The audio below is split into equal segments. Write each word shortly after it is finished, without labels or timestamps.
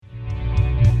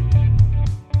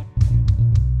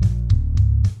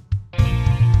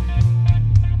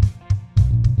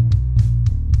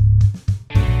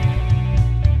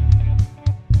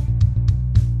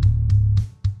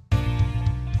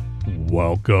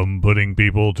Welcome, pudding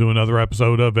people, to another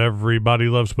episode of Everybody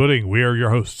Loves Pudding. We are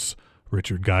your hosts,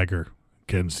 Richard Geiger,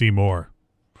 Ken Seymour,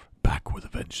 back with a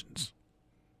vengeance.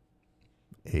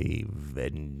 A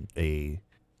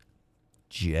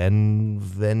Gen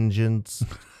Vengeance?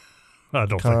 I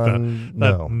don't think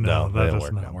that that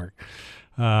does not work.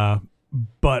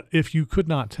 But if you could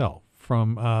not tell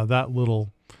from that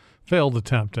little failed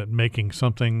attempt at making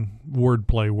something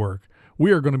wordplay work,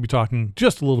 we are going to be talking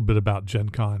just a little bit about Gen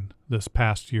Con this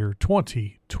past year,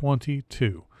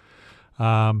 2022.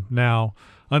 Now,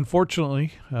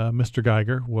 unfortunately, Mr.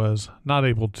 Geiger was not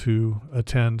able to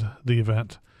attend the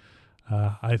event.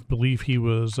 I believe he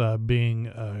was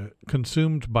being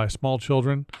consumed by small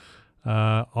children,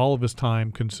 all of his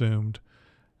time consumed.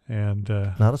 And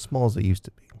not as small as it used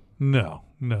to be. No.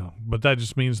 But that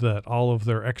just means that all of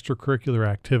their extracurricular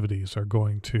activities are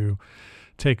going to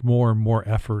take more and more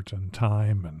effort and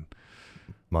time and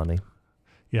money.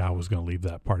 Yeah, I was going to leave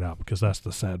that part out because that's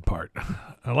the sad part.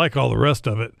 I like all the rest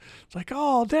of it. It's like,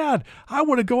 oh, Dad, I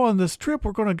want to go on this trip.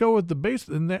 We're going to go with the base,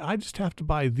 and I just have to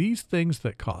buy these things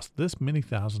that cost this many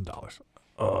 $1,000s.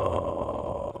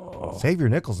 Oh. Save your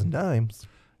nickels and dimes.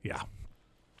 Yeah.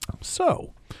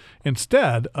 So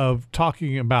instead of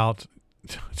talking about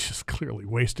just clearly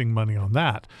wasting money on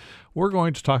that, we're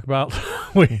going to talk about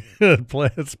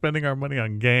spending our money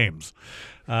on games.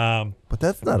 But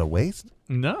that's not a waste.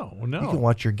 No. You can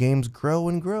watch your games grow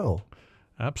and grow.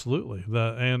 Absolutely.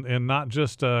 And not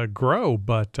just grow,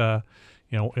 but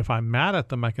if I'm mad at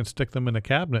them, I can stick them in a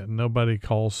cabinet and nobody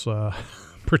calls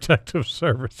protective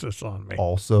services on me.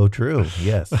 Also true.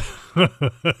 Yes.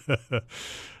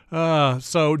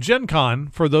 So Gen Con,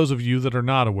 for those of you that are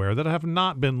not aware, that have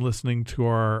not been listening to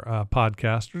our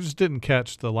podcast or just didn't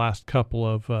catch the last couple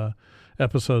of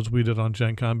episodes we did on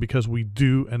Gen Con, because we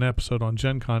do an episode on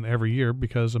Gen Con every year,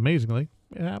 because amazingly,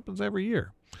 it happens every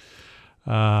year.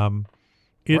 Right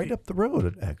up the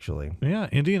road, actually. Yeah,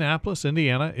 Indianapolis,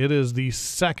 Indiana. It is the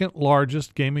second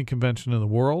largest gaming convention in the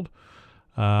world,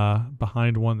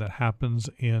 behind one that happens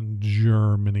in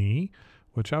Germany,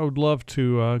 which I would love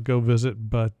to go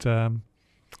visit, but I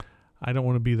don't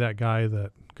want to be that guy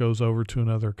that goes over to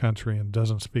another country and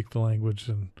doesn't speak the language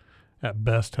and at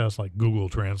best has like Google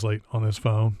Translate on his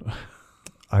phone.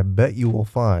 I bet you will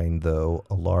find, though,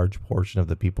 a large portion of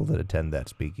the people that attend that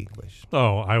speak English.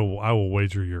 Oh, I will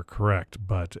wager you're correct,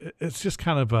 but it's just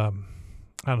kind of a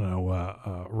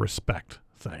respect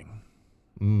thing.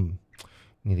 You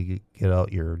need to get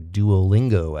out your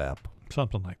Duolingo app.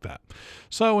 Something like that.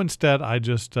 So instead, I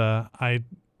just I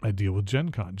deal with Gen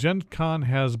Con. Gen Con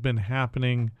has been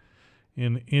happening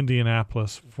in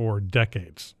Indianapolis for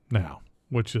decades now,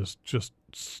 which is just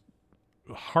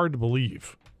hard to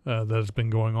believe that it's been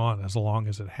going on as long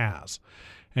as it has.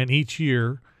 And each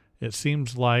year, it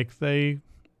seems like they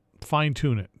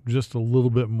fine-tune it just a little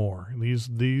bit more.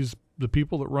 The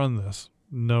people that run this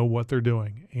know what they're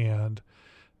doing and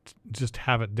just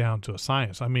have it down to a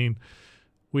science. I mean,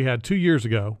 we had 2 years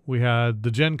ago, we had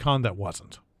the Gen Con that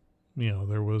wasn't.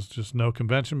 There was just no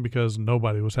convention because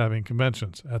nobody was having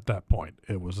conventions at that point.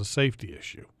 It was a safety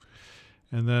issue.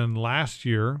 And then last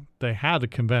year, they had a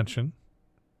convention,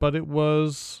 but it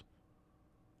was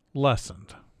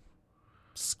lessened.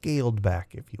 Scaled back,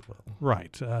 if you will.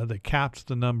 Right. They capped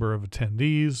the number of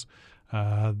attendees.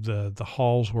 The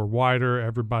halls were wider.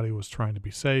 Everybody was trying to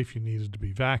be safe. You needed to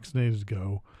be vaccinated to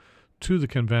go to the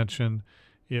convention.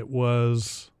 It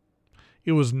was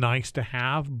nice to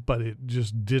have, but it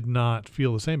just did not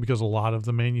feel the same because a lot of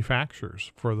the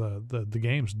manufacturers for the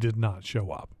games did not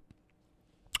show up.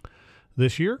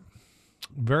 This year,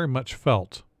 very much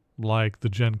felt like the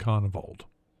Gen Con of old.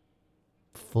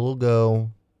 Full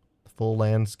go, full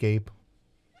landscape,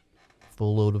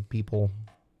 full load of people.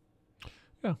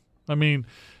 Yeah. I mean,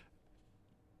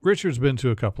 Richard's been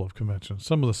to a couple of conventions,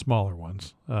 some of the smaller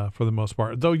ones for the most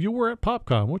part, though you were at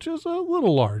PopCon, which is a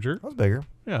little larger. That was bigger.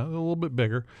 Yeah, a little bit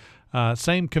bigger.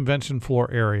 Same convention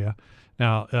floor area.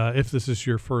 Now, if this is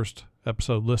your first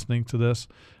episode listening to this,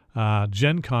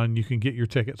 Gen Con, you can get your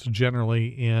tickets generally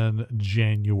in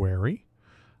January.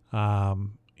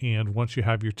 And once you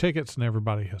have your tickets and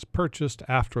everybody has purchased,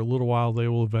 after a little while, they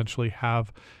will eventually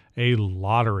have a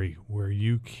lottery where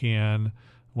you can,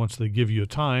 once they give you a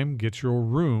time, get your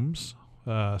rooms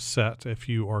set if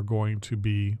you are going to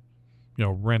be,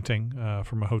 renting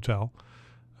from a hotel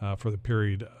for the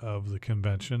period of the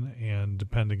convention. And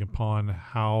depending upon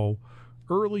how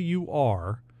early you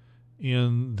are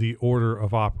in the order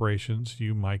of operations,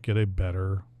 you might get a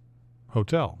better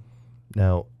hotel.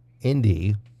 Now,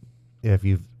 Indy, if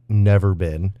you've never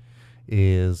been,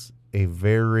 is a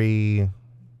very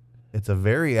It's a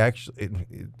very it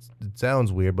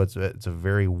sounds weird, but it's a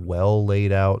very well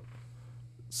laid out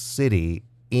city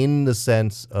in the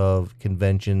sense of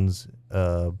conventions,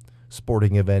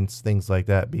 sporting events, things like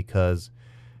that, because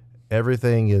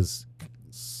everything is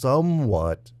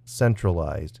somewhat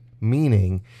centralized,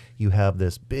 meaning you have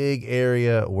this big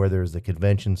area where there's the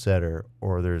convention center,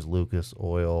 or there's Lucas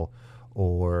Oil,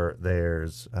 or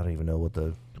there's, I don't even know what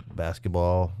the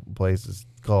basketball place is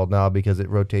called now because it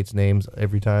rotates names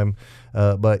every time.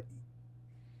 But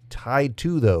tied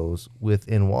to those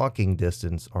within walking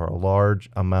distance are a large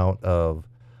amount of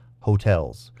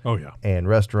hotels. Oh, yeah. And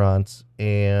restaurants,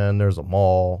 and there's a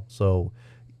mall. So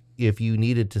if you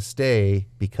needed to stay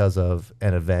because of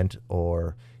an event,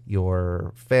 or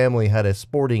your family had a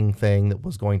sporting thing that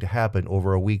was going to happen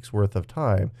over a week's worth of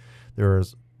time,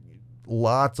 there's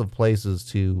lots of places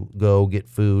to go get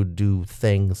food, do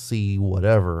things, see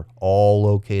whatever, all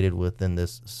located within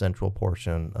this central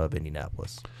portion of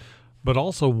Indianapolis. But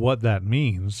also what that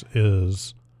means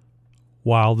is,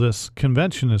 while this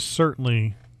convention is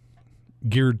certainly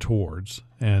geared towards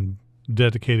and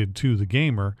dedicated to the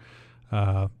gamer,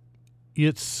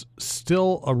 it's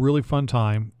still a really fun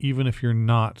time, even if you're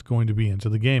not going to be into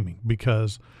the gaming,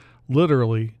 because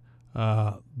literally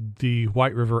the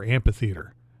White River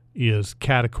Amphitheater is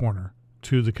cat-a-corner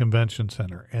to the convention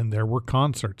center, and there were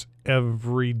concerts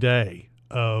every day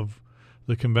of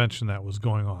the convention that was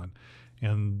going on.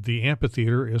 And the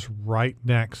amphitheater is right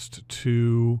next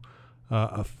to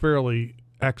a fairly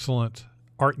excellent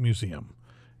art museum,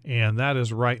 and that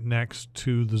is right next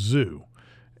to the zoo.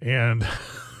 And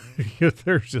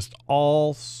there's just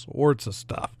all sorts of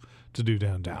stuff to do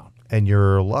downtown. And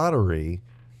your lottery,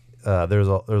 there's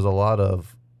a lot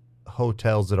of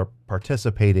hotels that are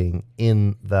participating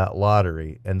in that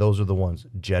lottery, and those are the ones,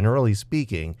 generally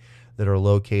speaking, that are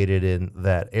located in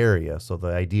that area. So the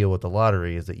idea with the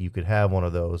lottery is that you could have one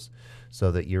of those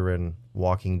so that you're in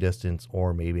walking distance,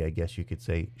 or maybe I guess you could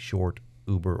say short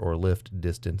Uber or Lyft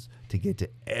distance to get to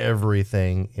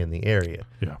everything in the area.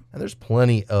 Yeah. And there's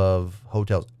plenty of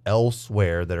hotels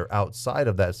elsewhere that are outside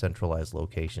of that centralized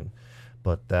location.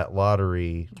 But that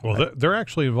lottery... Well, they're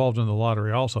actually involved in the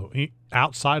lottery also.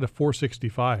 Outside of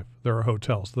 465, there are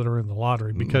hotels that are in the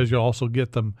lottery because you also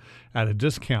get them at a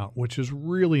discount, which is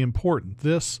really important.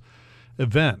 This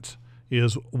event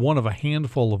is one of a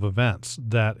handful of events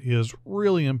that is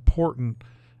really important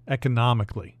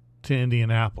economically to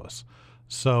Indianapolis.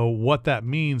 So what that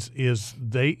means is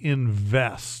they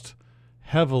invest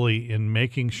heavily in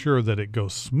making sure that it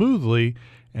goes smoothly,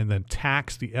 and then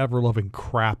tax the ever-loving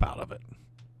crap out of it.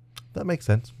 That makes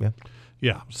sense, yeah.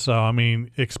 Yeah, so, I mean,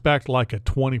 expect like a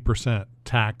 20%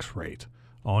 tax rate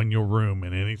on your room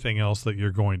and anything else that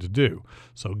you're going to do.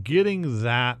 So getting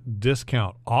that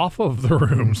discount off of the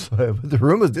rooms... The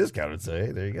room is discounted, so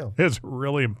hey, there you go. It's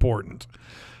really important.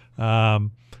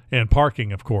 And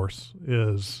parking, of course,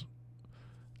 is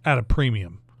at a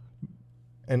premium.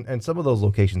 And some of those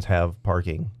locations have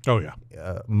parking. Oh, yeah.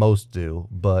 Most do,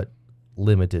 but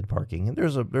limited parking. And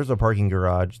there's a parking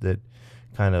garage that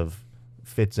kind of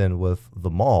fits in with the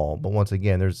mall, but once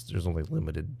again, there's only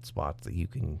limited spots that you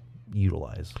can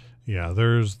utilize. Yeah,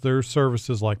 there's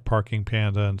services like Parking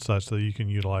Panda and such that you can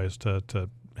utilize to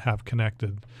have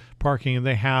connected parking, and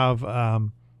they have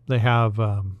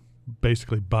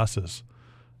basically buses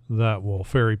that will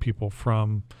ferry people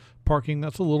from parking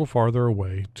that's a little farther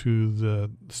away to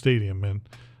the stadium.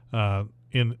 And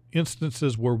in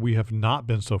instances where we have not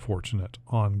been so fortunate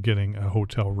on getting a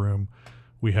hotel room,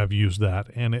 we have used that,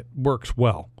 and it works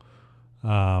well.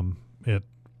 It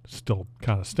still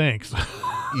kind of stinks.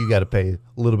 You got to pay a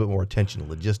little bit more attention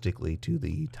logistically to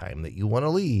the time that you want to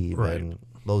leave. Right. And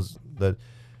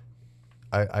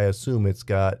I assume it's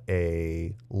got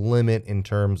a limit in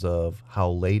terms of how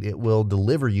late it will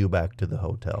deliver you back to the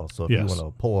hotel. So if you want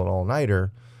to pull an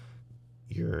all-nighter,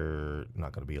 you're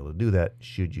not going to be able to do that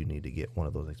should you need to get one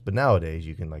of those things. But nowadays,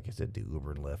 you can, like I said, do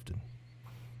Uber and Lyft and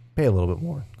pay a little bit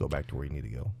more, go back to where you need to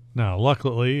go. Now,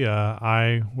 luckily,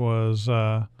 I was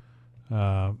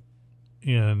in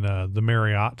the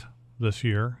Marriott this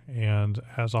year, and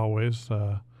as always,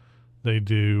 they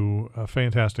do a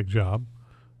fantastic job.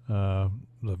 The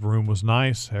room was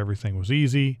nice, everything was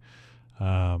easy,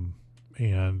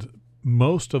 and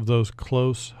most of those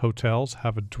close hotels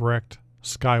have a direct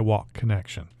skywalk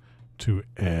connection to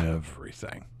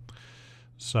everything.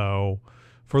 So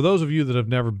for those of you that have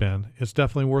never been, it's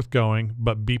definitely worth going,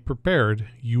 but be prepared.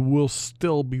 You will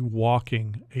still be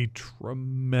walking a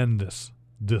tremendous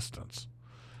distance.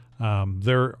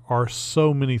 There are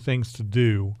so many things to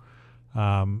do.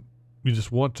 You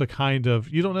just want to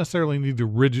you don't necessarily need to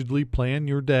rigidly plan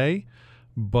your day,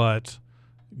 but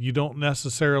you don't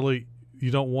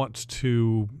want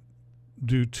to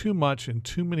do too much in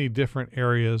too many different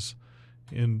areas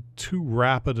in too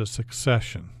rapid a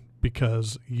succession,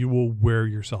 because you will wear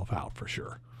yourself out for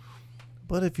sure.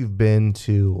 But if you've been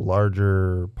to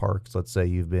larger parks, let's say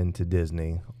you've been to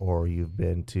Disney or you've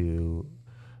been to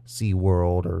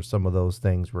SeaWorld or some of those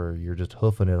things where you're just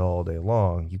hoofing it all day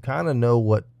long, you kind of know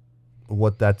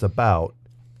what that's about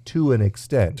to an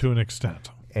extent. To an extent.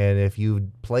 And if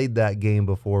you've played that game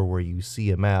before where you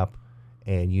see a map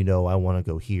and you know, I want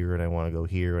to go here and I want to go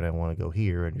here and I want to go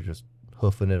here, and you're just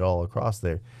hoofing it all across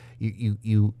there,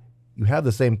 you have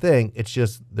the same thing. It's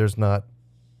just there's not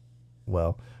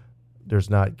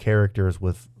characters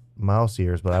with mouse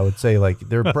ears, but I would say like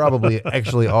there probably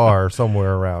actually are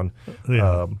somewhere around.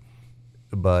 Yeah.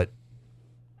 But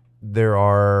there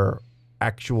are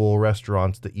actual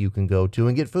restaurants that you can go to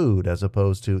and get food, as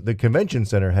opposed to the convention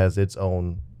center has its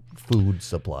own food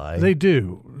supply. They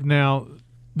do. Now,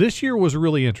 this year was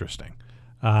really interesting.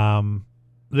 Gen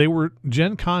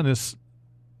Con is,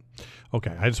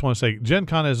 okay, I just want to say Gen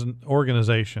Con as an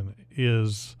organization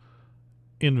is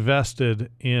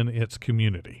invested in its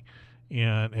community.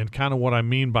 And kind of what I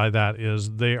mean by that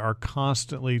is they are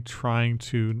constantly trying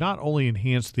to not only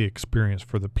enhance the experience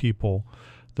for the people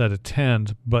that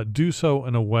attend, but do so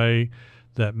in a way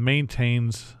that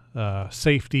maintains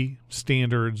safety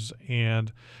standards,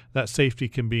 and that safety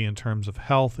can be in terms of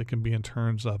health, it can be in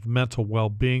terms of mental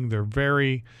well-being. They're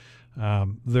very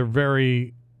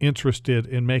interested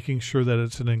in making sure that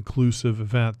it's an inclusive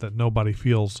event, that nobody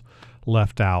feels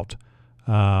left out.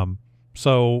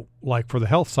 So, like for the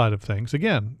health side of things,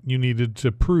 again, you needed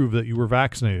to prove that you were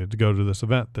vaccinated to go to this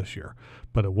event this year.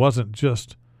 But it wasn't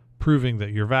just proving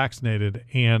that you're vaccinated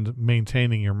and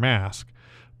maintaining your mask.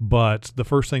 But the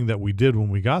first thing that we did when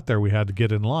we got there, we had to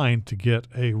get in line to get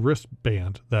a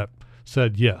wristband that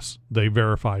said, yes, they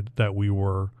verified that we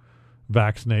were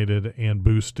vaccinated and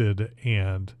boosted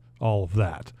and all of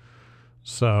that.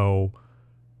 So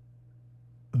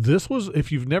this was,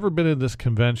 if you've never been in this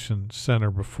convention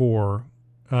center before,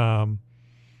 I'm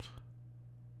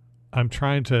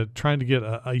trying to get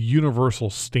a universal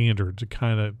standard to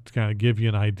kind of give you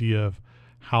an idea of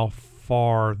how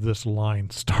far this line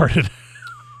started.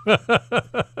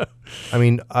 I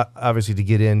mean, obviously, to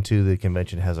get into the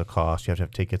convention has a cost. You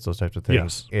have tickets, those types of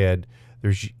things. Yes. And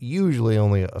there's usually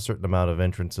only a certain amount of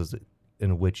entrances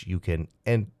in which you can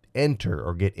enter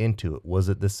or get into it. Was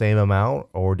it the same amount,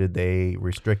 or did they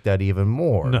restrict that even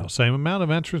more? No, same amount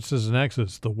of entrances and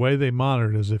exits. The way they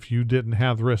monitored is if you didn't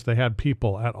have the wrist, they had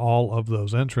people at all of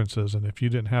those entrances, and if you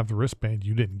didn't have the wristband,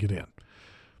 you didn't get in.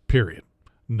 Period.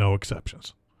 No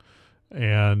exceptions.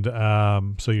 And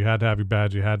so you had to have your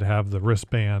badge, you had to have the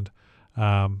wristband.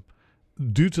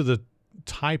 Due to the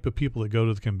type of people that go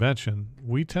to the convention,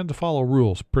 we tend to follow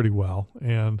rules pretty well,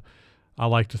 and I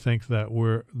like to think that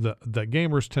that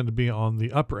gamers tend to be on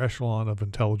the upper echelon of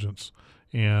intelligence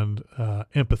and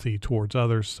empathy towards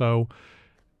others. So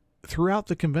throughout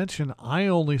the convention, I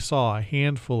only saw a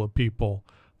handful of people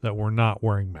that were not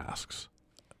wearing masks.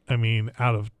 I mean,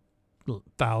 out of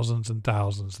thousands and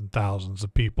thousands and thousands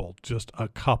of people, just a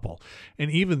couple. And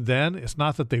even then, it's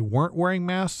not that they weren't wearing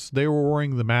masks. They were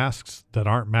wearing the masks that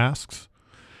aren't masks,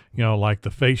 like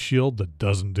the face shield that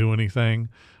doesn't do anything.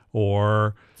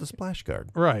 Or the splash guard.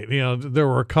 Right. There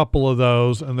were a couple of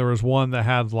those, and there was one that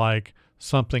had like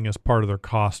something as part of their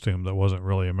costume that wasn't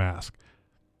really a mask.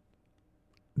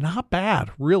 Not bad,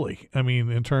 really. I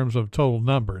mean, in terms of total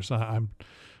numbers, the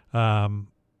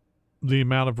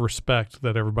amount of respect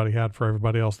that everybody had for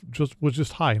everybody else was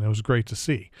just high, and it was great to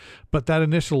see. But that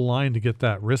initial line to get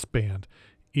that wristband,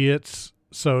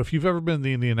 so if you've ever been in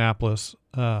the Indianapolis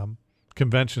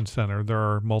Convention Center, there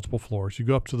are multiple floors. You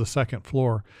go up to the second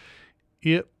floor.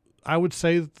 I would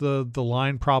say that the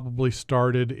line probably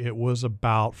started, it was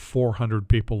about 400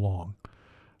 people long.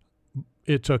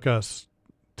 It took us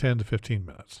 10 to 15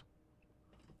 minutes.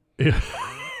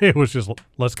 It was just,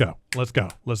 let's go,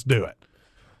 let's do it.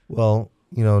 Well,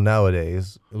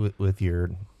 nowadays with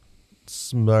your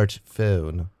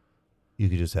smartphone, you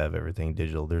could just have everything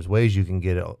digital. There's ways you can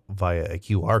get it via a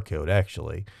QR code,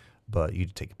 actually. But you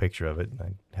take a picture of it, and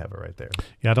I have it right there.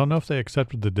 Yeah, I don't know if they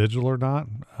accepted the digital or not.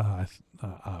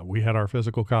 We had our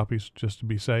physical copies just to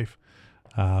be safe.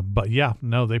 But yeah,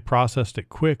 no, they processed it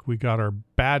quick. We got our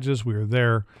badges. We were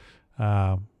there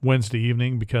Wednesday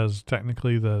evening because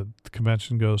technically the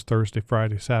convention goes Thursday,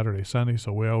 Friday, Saturday, Sunday,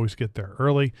 so we always get there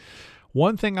early.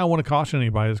 One thing I want to caution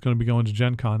anybody that's going to be going to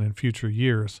Gen Con in future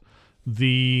years,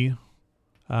 the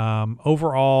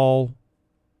overall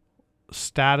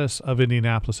status of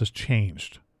Indianapolis has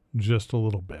changed just a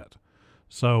little bit.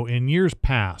 So in years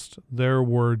past, there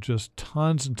were just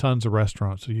tons and tons of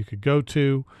restaurants that you could go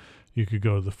to. You could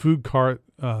go to the food court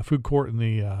in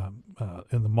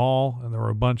the mall, and there were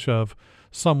a bunch of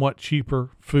somewhat cheaper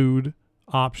food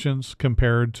options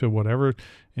compared to whatever.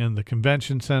 In the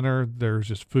convention center, there's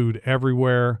just food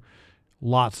everywhere,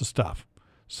 lots of stuff.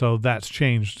 So that's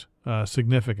changed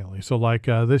significantly. So like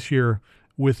this year,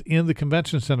 within the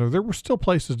convention center, there were still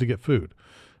places to get food,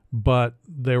 but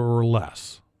there were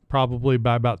less, probably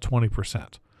by about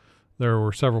 20%. There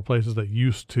were several places that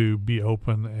used to be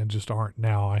open and just aren't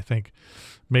now. I think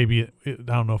maybe, I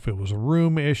don't know if it was a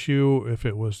room issue, if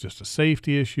it was just a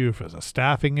safety issue, if it was a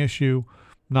staffing issue.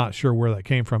 Not sure where that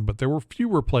came from, but there were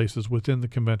fewer places within the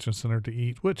convention center to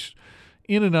eat, which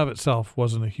in and of itself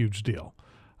wasn't a huge deal.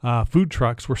 Food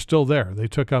trucks were still there. They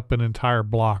took up an entire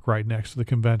block right next to the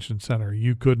convention center.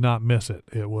 You could not miss it.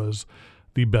 It was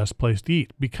the best place to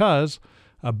eat because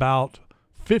about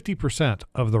 50%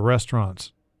 of the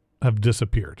restaurants have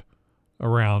disappeared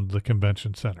around the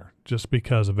convention center just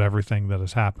because of everything that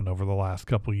has happened over the last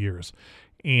couple of years.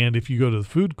 And if you go to the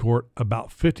food court, about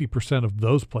 50% of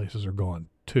those places are gone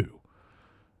too.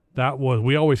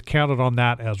 We always counted on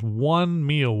that as one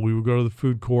meal. We would go to the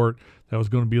food court that was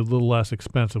going to be a little less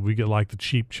expensive. We get like the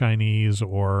cheap Chinese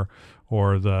or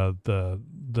the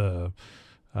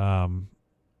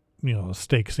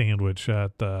steak sandwich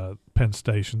at the Penn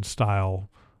Station style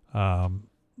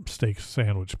steak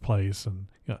sandwich place. And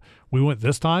we went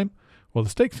this time. Well, the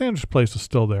steak sandwich place is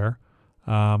still there.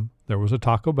 There was a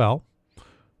Taco Bell.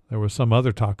 There was some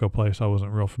other taco place I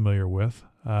wasn't real familiar with.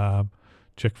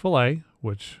 Chick-fil-A,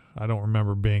 which I don't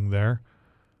remember being there.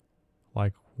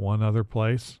 Like one other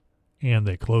place. And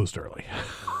they closed early.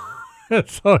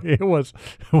 So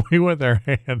we went there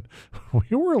and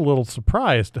we were a little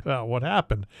surprised about what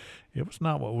happened. It was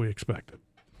not what we expected.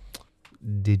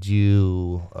 Did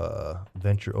you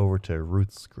venture over to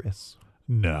Ruth's Chris?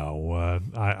 No,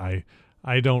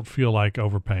 I don't feel like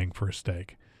overpaying for a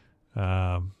steak.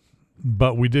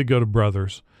 But we did go to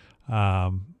Brothers.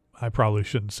 I probably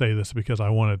shouldn't say this because I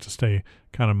want it to stay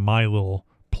kind of my little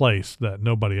place that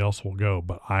nobody else will go,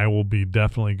 but I will be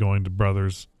definitely going to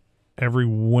Brothers every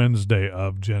Wednesday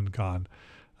of Gen Con.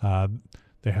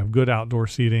 They have good outdoor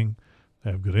seating.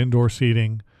 They have good indoor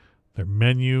seating. Their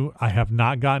menu, I have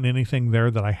not gotten anything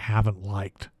there that I haven't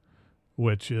liked,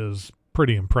 which is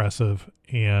pretty impressive.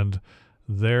 And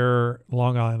their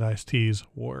Long Island iced teas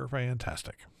were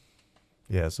fantastic.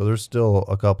 Yeah, so there's still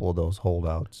a couple of those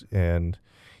holdouts. And,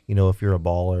 if you're a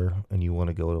baller and you want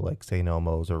to go to like St.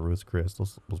 Elmo's or Ruth's Chris,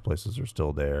 those places are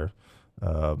still there.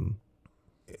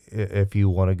 If you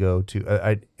want to go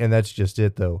to, and that's just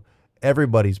it though,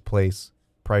 everybody's price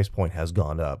point has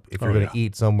gone up. If you're going to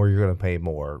eat somewhere, you're going to pay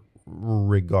more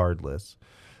regardless.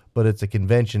 But it's a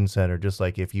convention center, just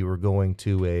like if you were going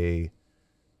to a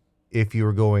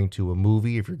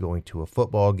movie, if you're going to a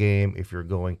football game, if you're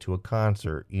going to a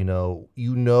concert,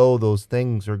 those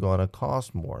things are going to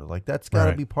cost more. Like that's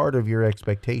got to be part of your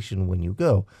expectation when you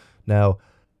go. Now,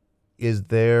 did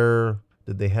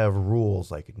they have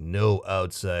rules like no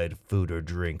outside food or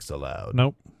drinks allowed?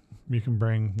 Nope. You can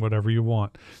bring whatever you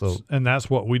want. And that's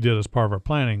what we did as part of our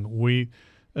planning.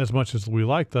 As much as we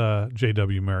like the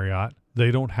JW Marriott,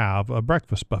 they don't have a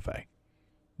breakfast buffet.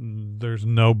 There's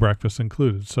no breakfast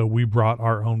included. So we brought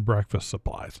our own breakfast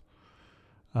supplies.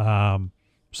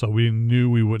 So we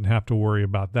knew we wouldn't have to worry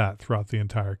about that throughout the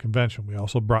entire convention. We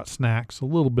also brought snacks, a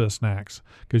little bit of snacks,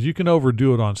 because you can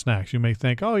overdo it on snacks. You may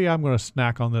think, oh, yeah, I'm going to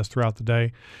snack on this throughout the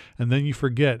day. And then you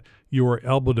forget you are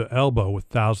elbow to elbow with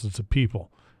thousands of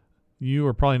people. You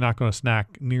are probably not going to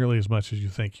snack nearly as much as you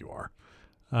think you are.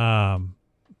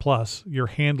 Plus, you're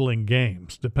handling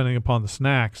games. Depending upon the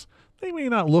snacks, they may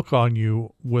not look on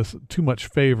you with too much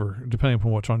favor, depending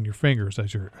upon what's on your fingers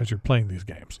as you're playing these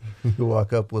games. You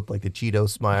walk up with like the Cheeto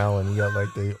smile and you got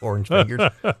like the orange fingers.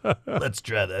 Let's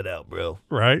try that out, bro.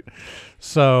 Right.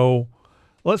 So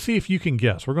let's see if you can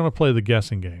guess. We're going to play the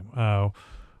guessing game.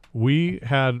 We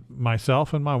had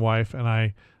myself and my wife and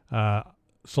I,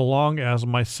 so long as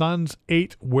my sons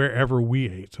ate wherever we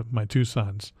ate, my two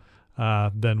sons,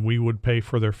 then we would pay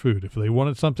for their food. If they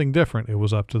wanted something different, it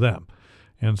was up to them.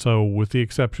 And so with the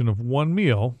exception of one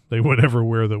meal, they went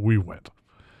everywhere that we went.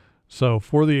 So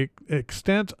for the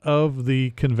extent of the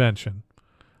convention,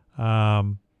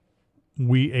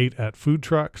 we ate at food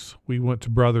trucks. We went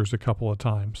to Brothers a couple of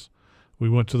times. We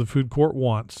went to the food court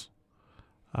once.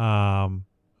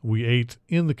 We ate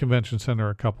in the convention center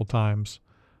a couple times.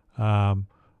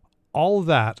 All of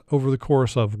that over the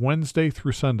course of Wednesday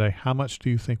through Sunday, how much do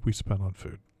you think we spent on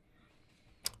food?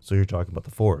 So you're talking about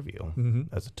the four of you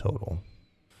as a total.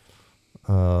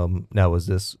 Now, is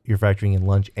this you're factoring in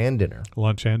lunch and dinner?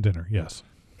 Lunch and dinner, yes.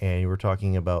 And you were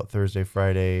talking about Thursday,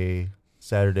 Friday,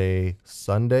 Saturday,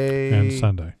 Sunday, And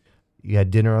Sunday. You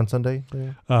had dinner on Sunday.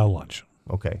 Lunch.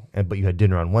 Okay, but you had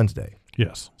dinner on Wednesday.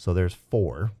 Yes. So there's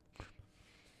 4.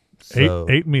 So,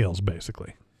 Eight meals,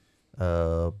 basically.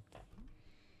 Under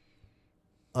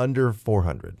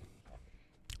 400.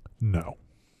 No.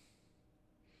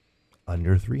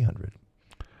 Under 300.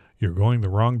 You're going the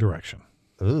wrong direction.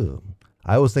 Ooh.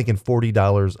 I was thinking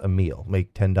 $40 a meal.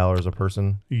 Make $10 a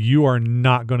person. You are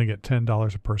not going to get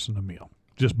 $10 a person a meal.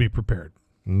 Just be prepared.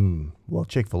 Well,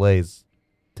 Chick-fil-A's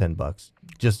 $10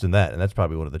 just in that, and that's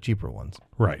probably one of the cheaper ones.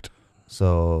 Right.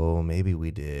 So maybe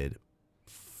we did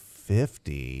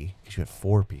 50 because you had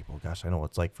 4 people. Gosh, I know what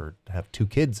it's like to have 2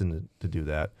 kids and to do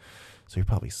that. So you're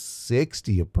probably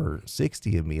 60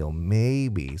 a meal,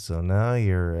 maybe. So now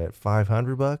you're at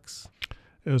 $500.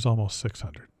 It was almost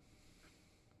 600.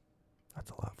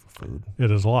 That's a lot for food.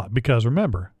 It is a lot because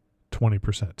remember,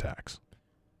 20% tax.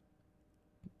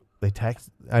 They tax.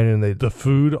 I mean, The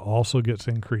food also gets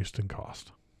increased in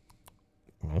cost.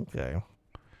 Okay.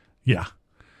 Yeah.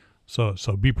 So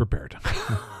be prepared.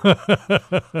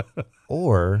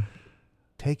 Or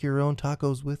take your own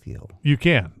tacos with you. You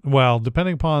can. Well,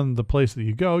 depending upon the place that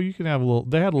you go, you can have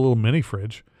they had a little mini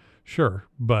fridge. Sure.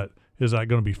 But is that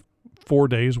going to be 4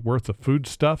 days worth of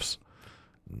foodstuffs?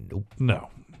 Nope. No.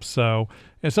 So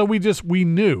we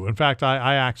knew. In fact,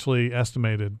 I actually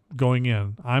estimated going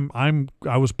in.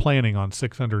 I was planning on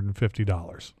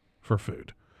 $650 for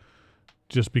food,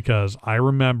 just because I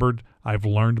remembered. I've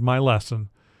learned my lesson.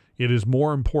 It is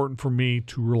more important for me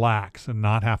to relax and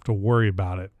not have to worry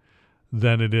about it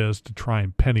than it is to try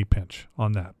and penny pinch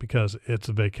on that because it's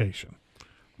a vacation.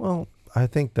 Well, I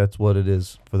think that's what it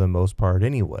is for the most part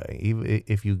anyway. Even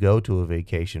if you go to a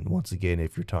vacation, once again,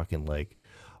 if you're talking like,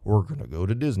 we're going to go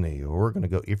to Disney, or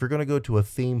if you're going to go to a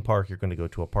theme park, you're going to go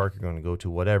to a park, you're going to go to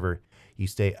whatever, you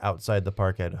stay outside the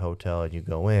park at a hotel and you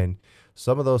go in.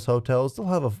 Some of those hotels, they'll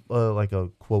have like a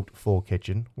quote full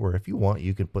kitchen where if you want,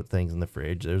 you can put things in the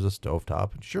fridge. There's a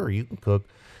stovetop and sure, you can cook.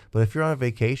 But if you're on a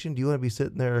vacation, do you want to be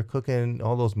sitting there cooking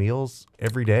all those meals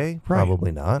every day? Right.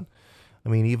 Probably not. I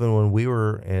mean, even when we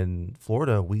were in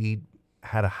Florida, we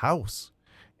had a house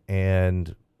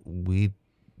and we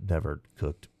never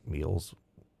cooked meals.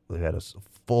 We had a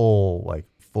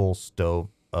full stove,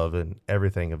 oven,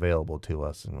 everything available to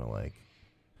us. And we're like,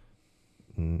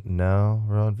 no,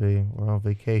 we're on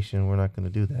vacation. We're not going to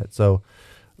do that. So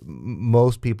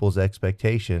most people's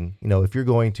expectation, if you're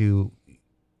going to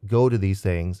go to these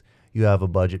things, you have a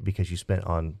budget because you spent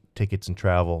on tickets and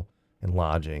travel and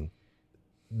lodging.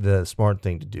 The smart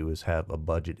thing to do is have a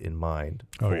budget in mind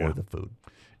for the food.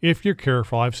 If you're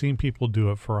careful, I've seen people do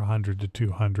it for 100 to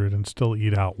 200 and still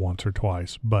eat out once or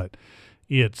twice, but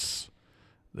it's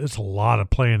a lot of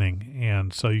planning,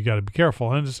 and so you got to be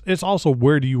careful. And it's also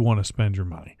where do you want to spend your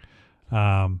money?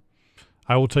 I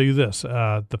will tell you this: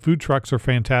 the food trucks are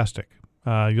fantastic.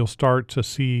 You'll start to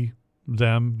see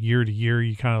them year to year.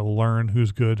 You kind of learn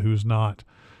who's good, who's not.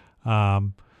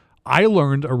 I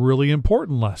learned a really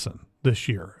important lesson this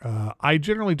year. I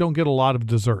generally don't get a lot of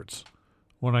desserts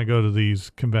when I go to these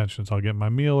conventions. I'll get my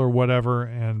meal or whatever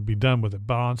and be done with it.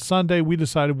 But on Sunday, we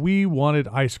decided we wanted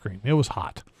ice cream. It was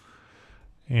hot.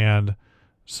 And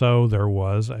so there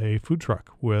was a food truck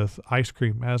with ice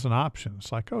cream as an option.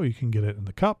 It's like, oh, you can get it in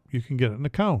the cup. You can get it in the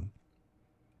cone.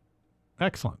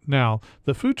 Excellent. Now,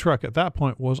 the food truck at that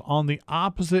point was on the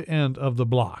opposite end of the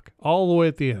block, all the way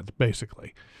at the end,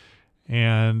 basically.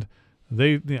 And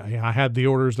I had the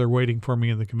orders. They're waiting for me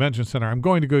in the convention center. I'm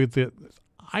going to go get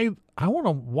I want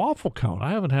a waffle cone.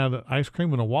 I haven't had ice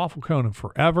cream in a waffle cone in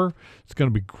forever. It's going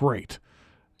to be great.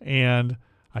 And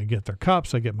I get their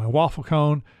cups. I get my waffle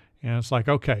cone. And it's like,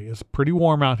 okay, it's pretty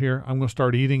warm out here. I'm going to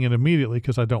start eating it immediately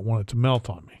because I don't want it to melt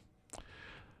on me.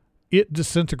 It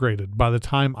disintegrated by the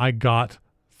time I got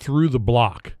through the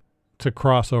block to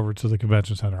cross over to the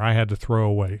convention center. I had to throw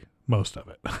away most of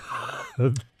it.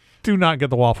 Do not get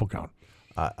the waffle cone.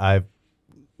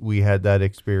 We had that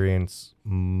experience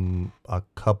a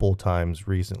couple times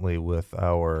recently with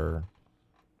our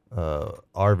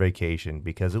vacation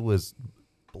because it was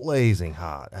blazing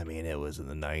hot. I mean, it was in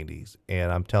the 90s,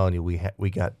 and I'm telling you, we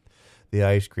got the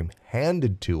ice cream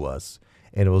handed to us,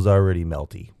 and it was already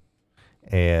melty.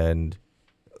 And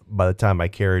by the time I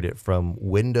carried it from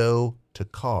window to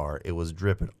car, it was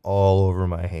dripping all over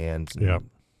my hands. Yep.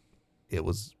 It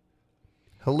was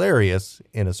hilarious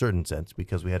in a certain sense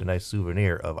because we had a nice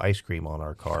souvenir of ice cream on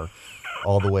our car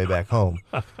all the way back home.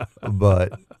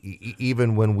 But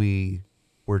even when we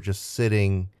were just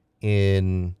sitting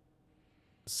on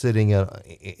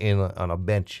a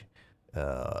bench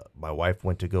My wife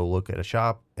went to go look at a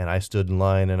shop, and I stood in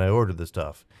line and I ordered the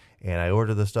stuff. And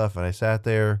I sat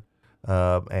there,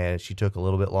 and she took a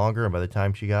little bit longer. And by the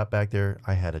time she got back there,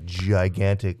 I had a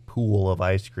gigantic pool of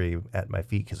ice cream at my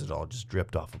feet because it all just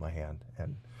dripped off of my hand.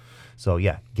 And so,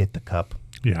 yeah, get the cup.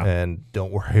 Yeah. And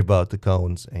don't worry about the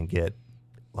cones, and get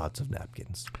lots of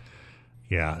napkins.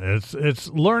 Yeah, it's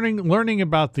learning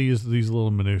about these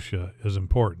little minutia is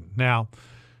important. Now,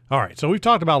 all right, so we've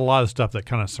talked about a lot of stuff that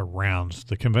kind of surrounds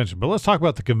the convention, but let's talk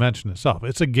about the convention itself.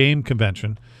 It's a game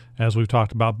convention, as we've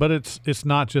talked about, but it's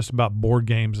not just about board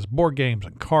games. It's board games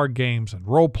and card games and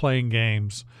role-playing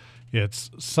games.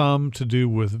 It's some to do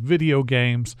with video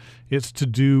games. It's to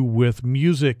do with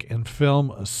music and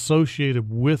film associated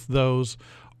with those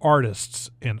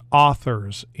artists and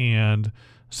authors and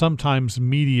sometimes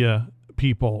media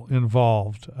people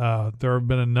involved. There have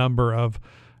been a number of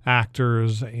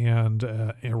actors and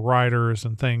writers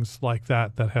and things like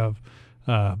that have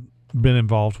been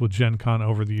involved with Gen Con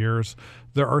over the years.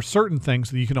 There are certain things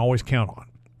that you can always count on.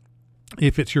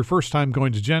 If it's your first time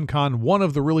going to Gen Con, one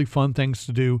of the really fun things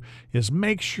to do is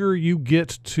make sure you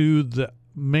get to the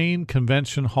main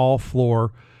convention hall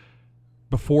floor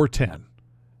before 10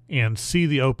 and see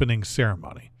the opening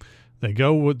ceremony. They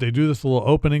do this little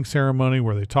opening ceremony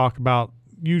where they talk about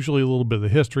usually a little bit of the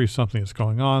history, something that's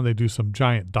going on. They do some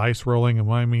giant dice rolling. And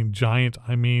when I mean giant,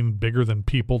 I mean bigger than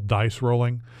people dice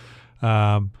rolling.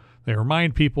 They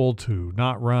remind people to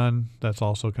not run. That's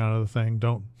also kind of the thing.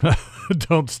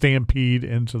 Don't stampede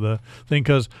into the thing,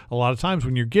 because a lot of times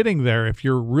when you're getting there, if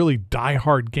you're a really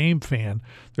diehard game fan,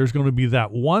 there's going to be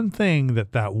that one thing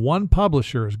that one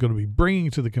publisher is going to be bringing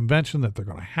to the convention that they're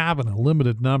going to have in a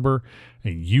limited number,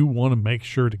 and you want to make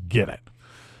sure to get it.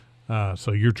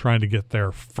 So you're trying to get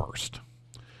there first.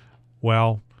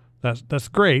 Well, that's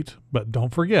great, but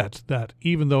don't forget that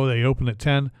even though they open at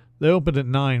 10, they open at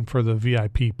 9 for the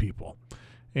VIP people.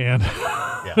 And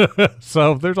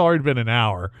so there's already been an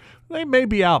hour. They may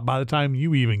be out by the time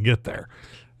you even get there.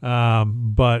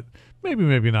 But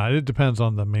maybe not. It depends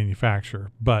on the manufacturer.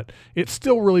 But it's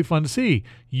still really fun to see.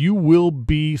 You will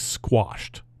be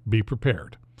squashed. Be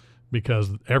prepared.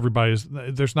 Because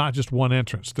there's not just one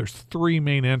entrance. There's 3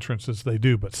 main entrances they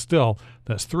do, but still,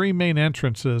 that's 3 main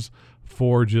entrances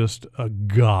for just a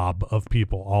gob of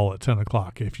people all at 10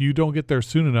 o'clock. If you don't get there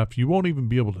soon enough, you won't even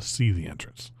be able to see the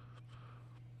entrance.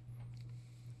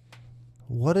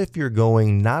 What if you're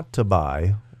going not to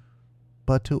buy,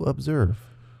 but to observe?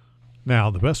 Now,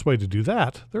 the best way to do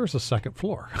that, there's a second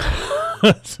floor.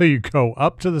 So you go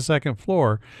up to the second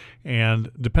floor, and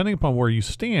depending upon where you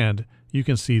stand, you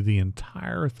can see the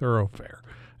entire thoroughfare.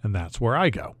 And that's where I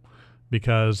go,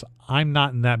 because I'm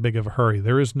not in that big of a hurry.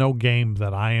 There is no game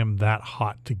that I am that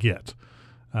hot to get.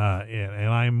 And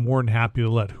I'm more than happy to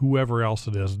let whoever else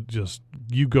it is, just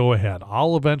you go ahead.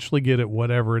 I'll eventually get it,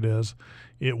 whatever it is.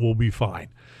 It will be fine.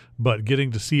 But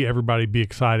getting to see everybody be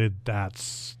excited,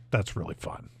 that's really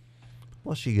fun.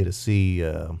 Plus, you get to see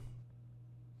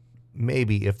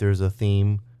maybe if there's a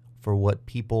theme for what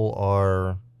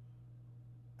people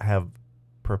have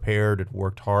prepared and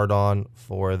worked hard on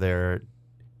for their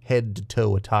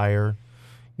head-to-toe attire.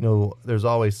 You know, there's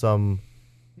always some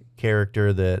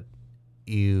character that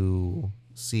you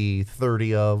see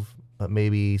 30 of, but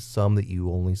maybe some that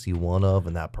you only see 1 of,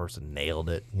 and that person nailed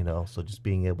it, you know. So just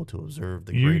being able to observe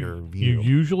the greater view. You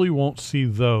usually won't see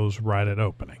those right at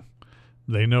opening.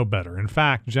 They know better. In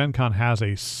fact, Gen Con has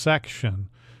a section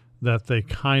that they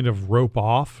kind of rope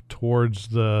off towards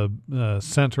the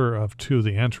center of 2 of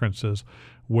the entrances,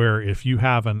 where if you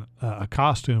have a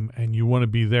costume and you want to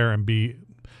be there and be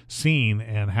seen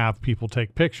and have people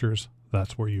take pictures,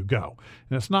 that's where you go.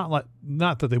 And it's not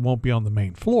that they won't be on the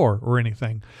main floor or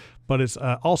anything, but it's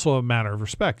also a matter of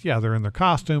respect. Yeah, they're in their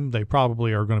costume. They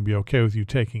probably are going to be okay with you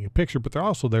taking a picture, but they're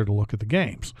also there to look at the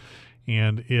games.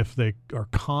 And if they are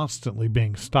constantly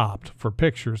being stopped for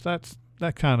pictures, that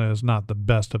kind of is not the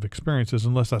best of experiences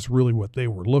unless that's really what they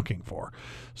were looking for.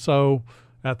 So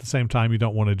at the same time, you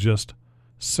don't want to just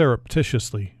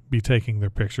surreptitiously be taking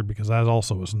their picture, because that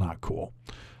also is not cool.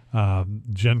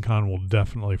 Gen Con will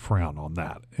definitely frown on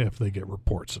that if they get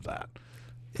reports of that.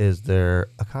 Is there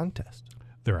a contest?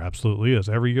 There absolutely is.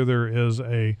 Every year there is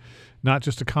not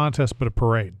just a contest, but a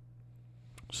parade.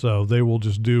 So they will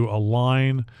just do a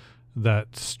line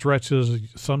that stretches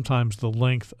sometimes the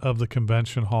length of the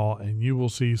convention hall, and you will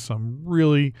see some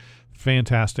really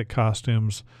fantastic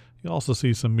costumes. You'll also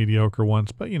see some mediocre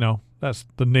ones, but that's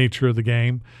the nature of the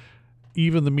game.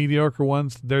 Even the mediocre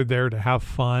ones, they're there to have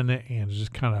fun and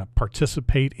just kind of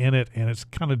participate in it, and it's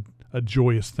kind of a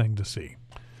joyous thing to see.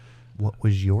 What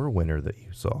was your winner that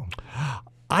you saw?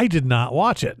 I did not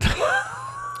watch it.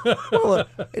 Well,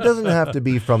 it doesn't have to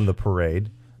be from the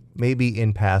parade. Maybe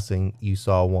in passing you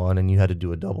saw one and you had to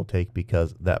do a double take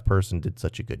because that person did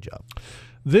such a good job.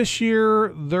 This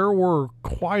year, there were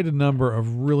quite a number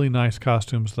of really nice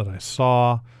costumes that I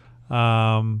saw.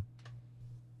 My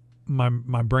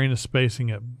brain is spacing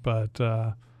it, but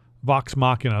Vox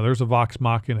Machina. There's a Vox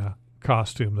Machina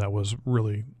costume that was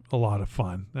really a lot of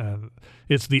fun, and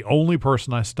it's the only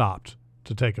person I stopped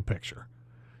to take a picture,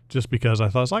 just because I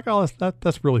thought it's like, oh,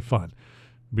 that's really fun.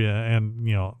 Yeah, and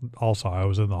also I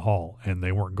was in the hall and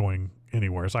they weren't going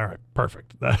anywhere. It's all right,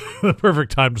 perfect. The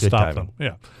perfect time to Good stop timing.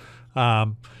 them. Yeah.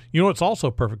 You know, it's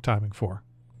also perfect timing for.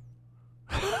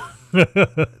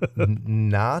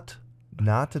 Not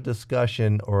a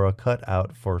discussion or a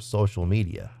cutout for social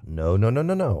media. No.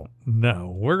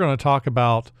 No, we're going to talk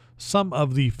about some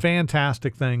of the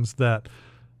fantastic things that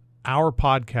our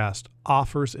podcast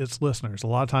offers its listeners. A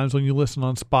lot of times when you listen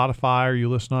on Spotify or you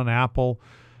listen on Apple,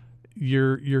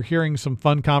 you're hearing some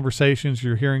fun conversations,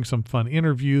 you're hearing some fun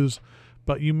interviews,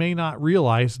 but you may not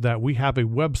realize that we have a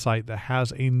website that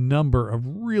has a number of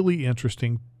really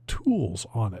interesting tools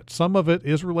on it. Some of it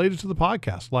is related to the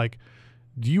podcast. Like,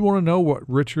 do you want to know what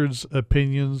Richard's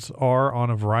opinions are on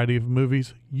a variety of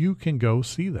movies? You can go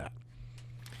see that.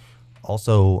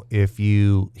 Also, if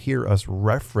you hear us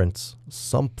reference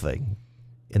something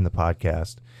in the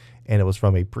podcast and it was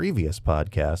from a previous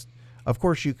podcast, of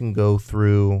course you can go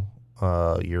through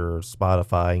your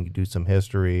Spotify and do some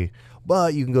history,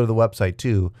 but you can go to the website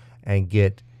too and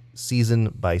get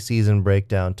season by season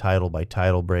breakdown, title by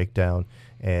title breakdown,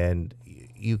 and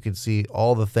you can see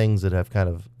all the things that have kind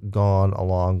of gone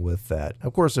along with that.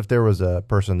 Of course, if there was a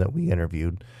person that we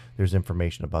interviewed, there's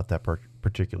information about that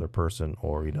particular person,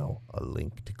 or a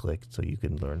link to click so you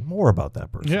can learn more about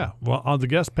that person. Yeah. Well, on the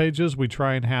guest pages, we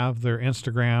try and have their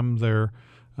Instagram, their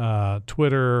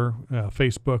Twitter,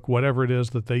 Facebook, whatever it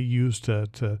is that they use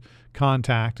to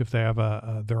contact if they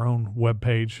have their own web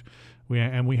page.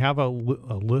 We have a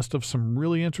list of some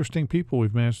really interesting people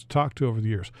we've managed to talk to over the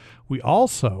years. We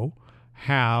also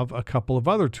have a couple of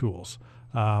other tools.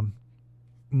 One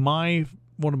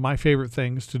of my favorite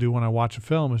things to do when I watch a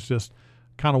film is just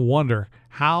kind of wonder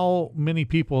how many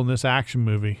people in this action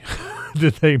movie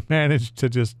did they manage to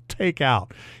just take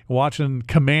out. Watching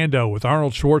Commando with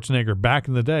Arnold Schwarzenegger back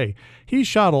in the day, he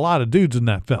shot a lot of dudes in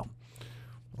that film.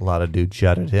 A lot of dudes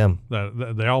shot at him.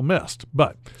 They all missed,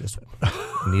 but Just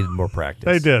needed more practice.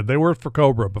 they did. They worked for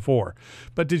Cobra before.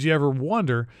 But did you ever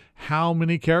wonder how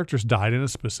many characters died in a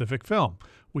specific film?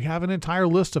 We have an entire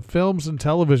list of films and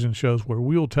television shows where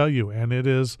we will tell you, and it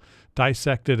is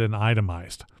dissected and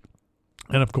itemized.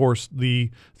 And of course,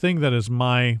 the thing that is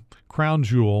my crown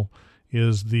jewel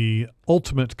is the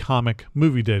Ultimate Comic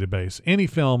Movie Database. Any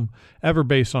film ever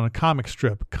based on a comic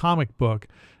strip, comic book,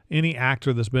 any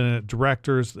actor that's been in it,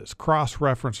 directors, that's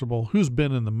cross-referenceable, who's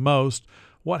been in the most,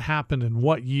 what happened in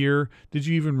what year, did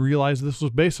you even realize this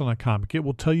was based on a comic? It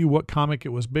will tell you what comic it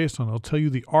was based on. It'll tell you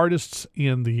the artists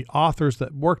and the authors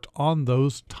that worked on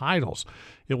those titles.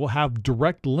 It will have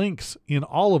direct links in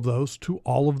all of those to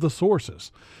all of the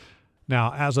sources.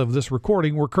 Now, as of this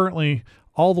recording, we're currently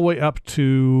all the way up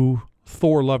to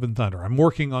Thor: Love and Thunder. I'm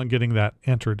working on getting that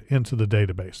entered into the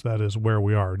database. That is where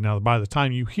we are. Now, by the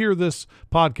time you hear this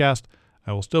podcast,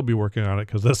 I will still be working on it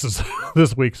because this is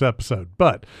this week's episode.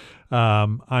 But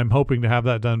I'm hoping to have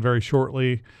that done very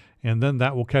shortly, and then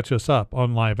that will catch us up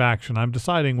on live action. I'm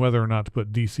deciding whether or not to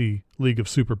put DC League of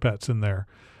Super Pets in there.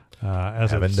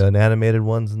 Haven't done animated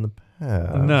ones in the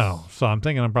past. No, so I'm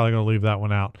thinking I'm probably going to leave that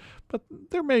one out. But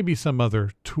there may be some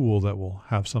other tool that will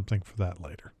have something for that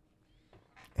later.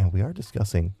 And we are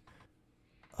discussing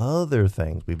other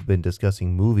things. We've been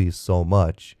discussing movies so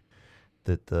much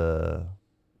that the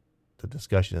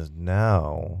discussion is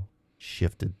now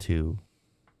shifted to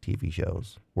TV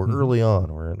shows. We're early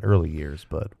on. We're in early years,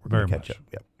 but we're going to catch up.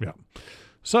 Yep. Yeah.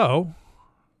 So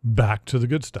back to the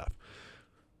good stuff.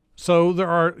 So there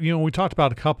are, we talked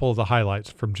about a couple of the highlights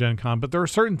from Gen Con, but there are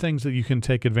certain things that you can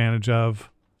take advantage of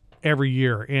every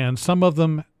year, and some of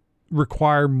them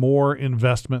require more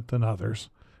investment than others,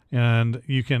 and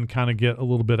you can kind of get a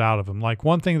little bit out of them. Like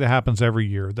one thing that happens every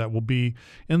year that will be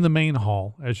in the main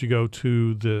hall as you go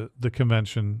to the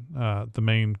convention, the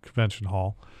main convention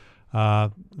hall.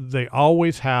 They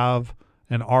always have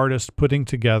an artist putting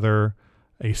together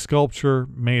a sculpture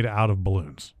made out of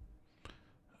balloons.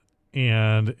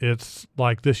 And it's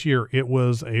like this year, it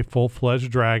was a full-fledged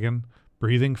dragon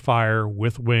breathing fire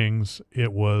with wings.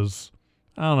 It was,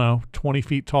 20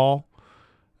 feet tall.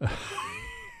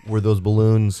 Were those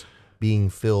balloons being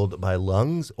filled by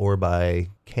lungs or by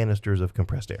canisters of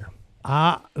compressed air?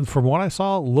 From what I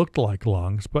saw, it looked like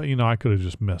lungs, but I could have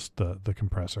just missed the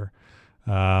compressor.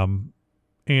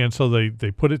 And so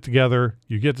they put it together.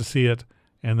 You get to see it,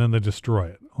 and then they destroy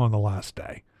it on the last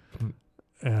day.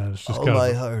 And it's just all kind my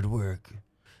of, hard work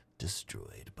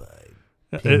destroyed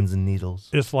by pins and needles.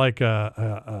 It's like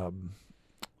for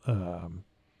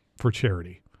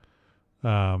charity,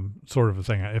 sort of a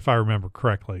thing. If I remember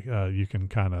correctly, you can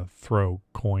kind of throw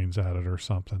coins at it or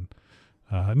something.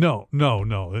 No.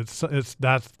 It's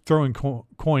that's throwing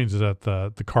coins is at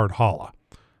the card holla.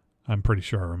 I'm pretty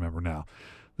sure I remember now.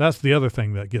 That's the other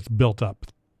thing that gets built up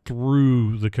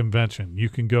through the convention. You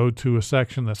can go to a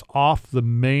section that's off the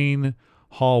main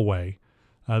hallway.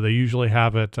 They usually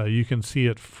have it. You can see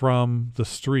it from the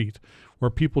street, where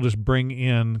people just bring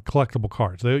in collectible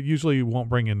cards. They usually won't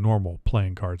bring in normal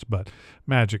playing cards, but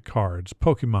Magic cards,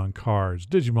 Pokemon cards,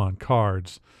 Digimon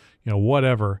cards,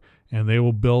 whatever. And they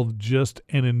will build just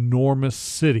an enormous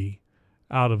city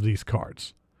out of these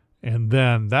cards. And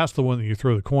then that's the one that you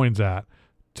throw the coins at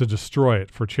to destroy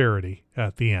it for charity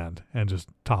at the end and just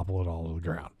topple it all to the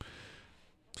ground.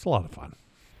 It's a lot of fun.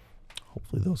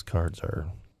 Hopefully those cards are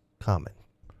common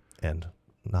and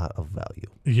not of value.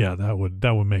 Yeah, that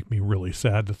would make me really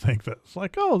sad to think that it's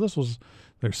like, oh,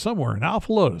 there's somewhere in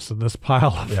Alpha Lotus in this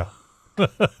pile of. Yeah.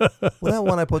 Well, that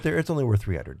one I put there, it's only worth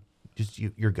 $300. Just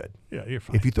you're good. Yeah, you're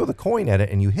fine. If you throw the coin at it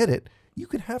and you hit it, you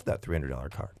can have that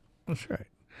 $300 card. That's right.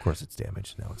 Of course, it's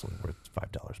damaged now. It's only worth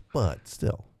 $5, but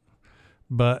still.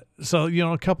 But so,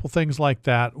 a couple things like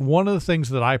that. One of the things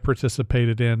that I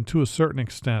participated in to a certain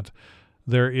extent,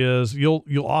 there is, you'll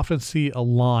often see a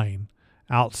line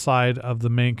outside of the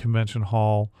main convention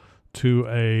hall to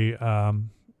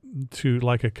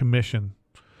like a commission.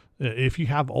 If you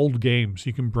have old games,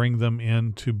 you can bring them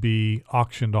in to be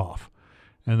auctioned off.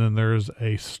 And then there's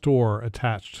a store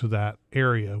attached to that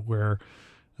area where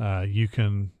you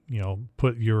can,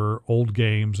 put your old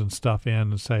games and stuff in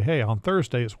and say, hey, on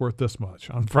Thursday it's worth this much.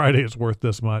 On Friday it's worth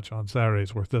this much. On Saturday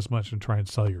it's worth this much, and try and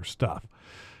sell your stuff.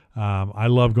 I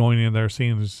love going in there,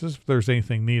 seeing if there's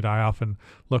anything neat. I often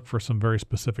look for some very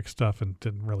specific stuff and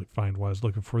didn't really find what I was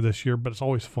looking for this year, but it's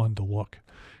always fun to look.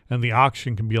 And the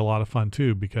auction can be a lot of fun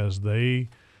too, because they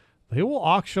will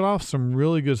auction off some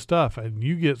really good stuff, and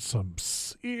you get some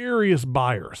serious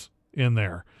buyers in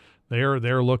there.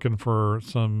 They're looking for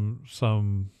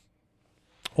some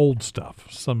old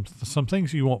stuff, some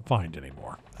things you won't find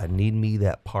anymore. I need me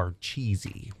that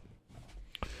Parcheesi.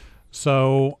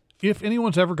 So if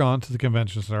anyone's ever gone to the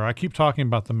convention center, I keep talking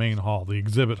about the main hall, the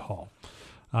exhibit hall.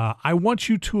 I want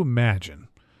you to imagine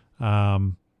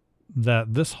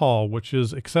that this hall, which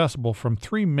is accessible from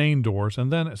 3 main doors,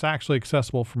 and then it's actually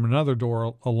accessible from another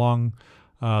door along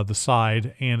the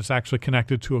side, and it's actually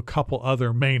connected to a couple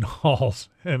other main halls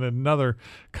in another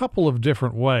couple of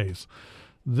different ways.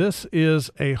 This is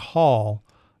a hall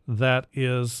that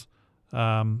is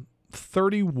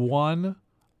 31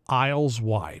 aisles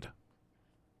wide.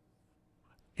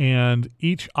 And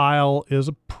each aisle is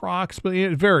approximately,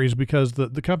 it varies because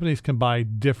the companies can buy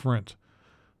different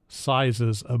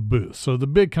sizes of booths. So the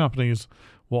big companies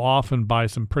will often buy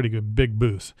some pretty good big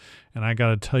booths. And I got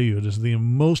to tell you, it is the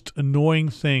most annoying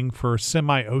thing for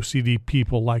semi-OCD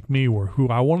people like me, who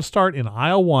I want to start in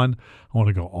aisle 1. I want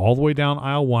to go all the way down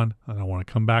aisle 1, and I want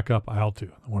to come back up aisle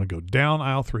 2. I want to go down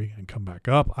aisle 3 and come back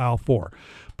up aisle 4.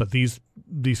 But these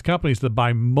companies that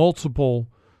buy multiple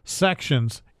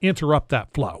sections interrupt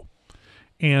that flow.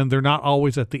 And they're not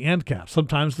always at the end cap.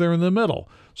 Sometimes they're in the middle.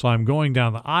 So I'm going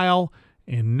down the aisle,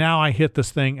 and now I hit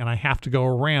this thing, and I have to go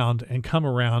around and come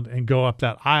around and go up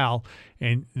that aisle,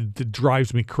 and it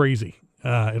drives me crazy.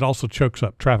 It also chokes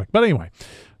up traffic. But anyway,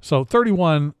 so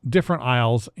 31 different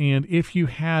aisles, and if you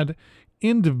had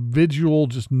individual,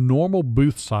 just normal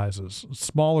booth sizes,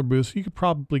 smaller booths, you could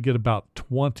probably get about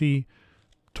 20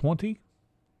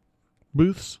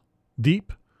 booths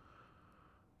deep.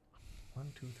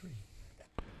 1, 2, 3.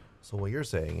 So what you're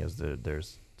saying is that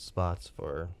there's spots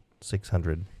for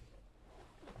 600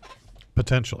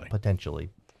 potentially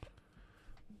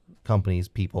companies,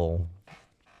 people,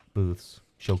 booths,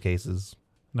 showcases.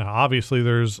 Now, obviously,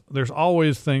 there's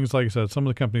always things, like I said, some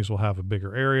of the companies will have a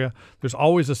bigger area. There's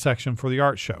always a section for the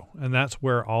art show, and that's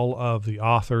where all of the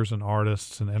authors and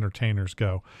artists and entertainers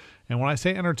go. And when I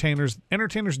say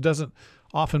entertainers doesn't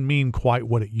often mean quite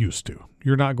what it used to.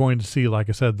 You're not going to see, like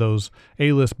I said, those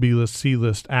A-list, B-list,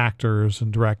 C-list actors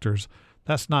and directors.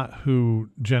 That's not who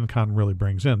Gen Con really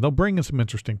brings in. They'll bring in some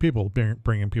interesting people,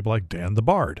 bring in people like Dan the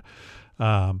Bard.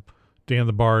 Dan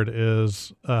the Bard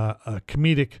is a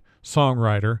comedic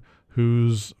songwriter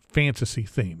who's fantasy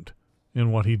themed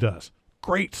in what he does.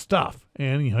 Great stuff.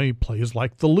 And he plays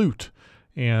like the lute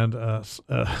and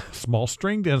small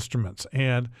stringed instruments.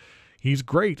 And he's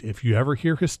great. If you ever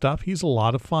hear his stuff, he's a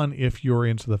lot of fun. If you're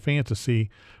into the fantasy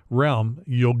realm,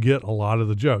 you'll get a lot of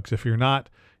the jokes. If you're not,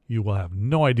 you will have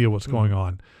no idea what's going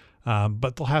on.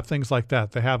 But they'll have things like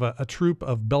that. They have a troupe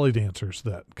of belly dancers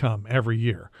that come every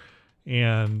year.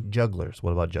 And Jugglers.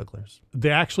 What about jugglers?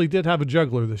 they actually did have a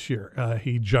juggler this year.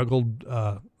 He juggled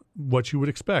what you would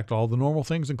expect, all the normal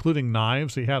things, including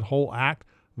knives. He had whole act.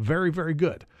 Very, very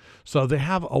good. So they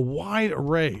have a wide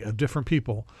array of different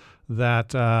people that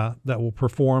that will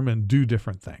perform and do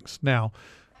different things. Now,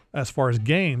 as far as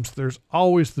games, there's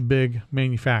always the big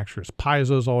manufacturers.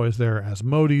 Paizo's always there.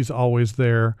 Asmodee's always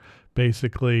there.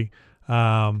 Basically,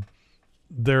 there's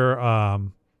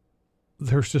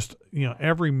just,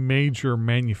 every major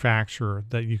manufacturer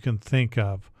that you can think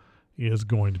of is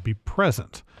going to be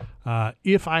present.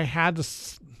 If I had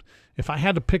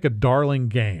to pick a darling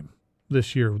game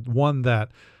this year, one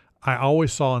that I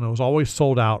always saw and it was always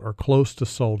sold out or close to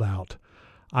sold out,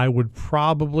 I would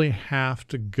probably have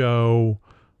to go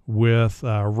with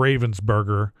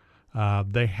Ravensburger.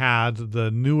 They had the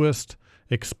newest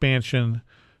expansion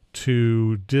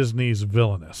to Disney's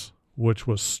Villainous, which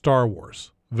was Star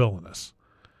Wars Villainous.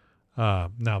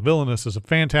 Now, Villainous is a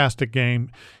fantastic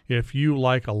game. If you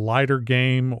like a lighter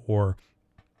game, or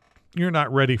you're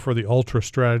not ready for the ultra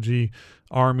strategy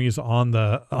armies on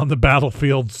the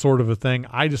battlefield sort of a thing,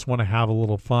 I just want to have a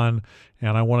little fun,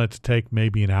 and I want it to take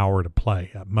maybe an hour to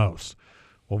play at most.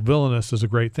 Well, Villainous is a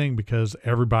great thing because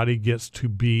everybody gets to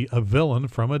be a villain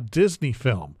from a Disney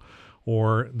film.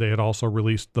 Or they had also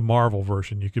released the Marvel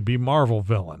version. You could be Marvel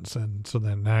villains. And so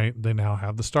then they now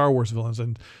have the Star Wars villains.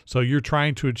 And so you're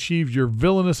trying to achieve your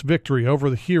villainous victory over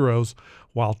the heroes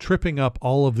while tripping up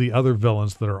all of the other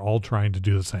villains that are all trying to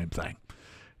do the same thing.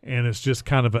 And it's just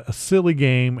kind of a silly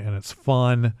game, and it's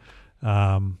fun.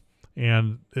 The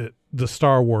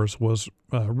Star Wars was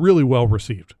really well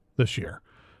received this year.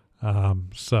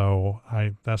 So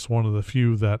that's one of the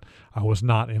few that I was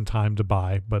not in time to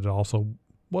buy, but it also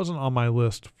wasn't on my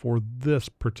list for this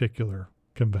particular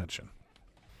convention.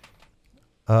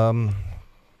 Were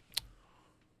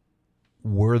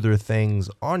there things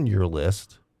on your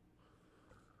list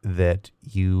that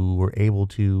you were able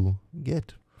to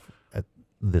get at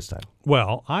this time?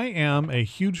 Well, I am a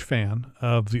huge fan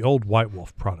of the old White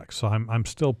Wolf products, so I'm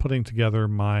still putting together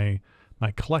my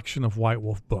collection of White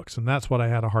Wolf books, and that's what I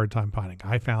had a hard time finding.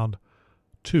 I found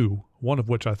two, one of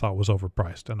which I thought was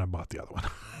overpriced, and I bought the other one.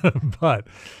 But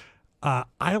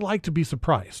I like to be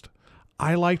surprised.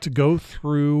 I like to go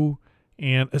through,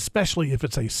 and especially if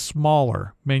it's a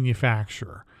smaller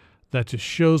manufacturer that just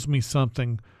shows me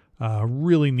something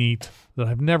really neat that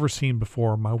I've never seen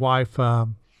before. My wife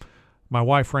ran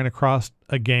across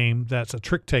a game that's a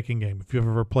trick-taking game. If you've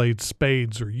ever played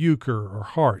Spades or Euchre or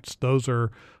Hearts, those are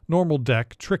normal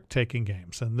deck trick-taking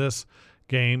games, and this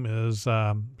game is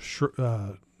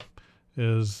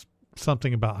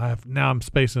something about I'm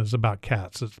spacing. It's about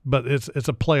cats, but it's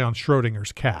a play on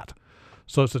Schrodinger's cat.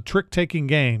 So it's a trick-taking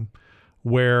game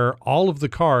where all of the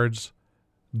cards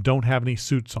don't have any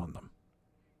suits on them.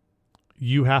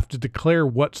 You have to declare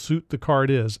what suit the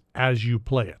card is as you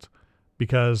play it,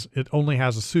 because it only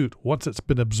has a suit once it's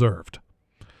been observed.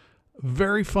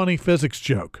 Very funny physics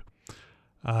joke.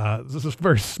 This is a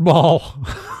very small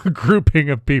grouping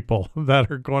of people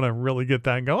that are going to really get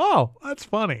that and go, oh, that's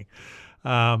funny.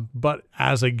 But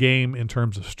as a game in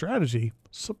terms of strategy,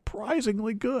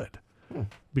 surprisingly good,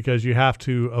 because you have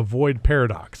to avoid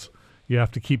paradox. You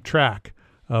have to keep track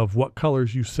of what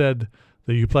colors you said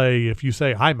that you play. If you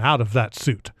say, I'm out of that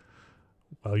suit,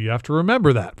 well, you have to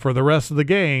remember that for the rest of the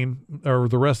game or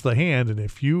the rest of the hand. And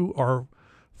if you are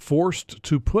forced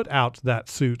to put out that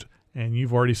suit and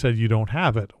you've already said you don't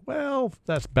have it, well,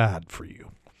 that's bad for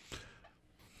you.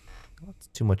 That's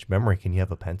too much memory. Can you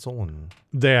have a pencil? And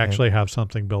they actually have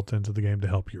something built into the game to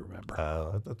help you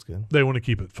remember. That's good. They want to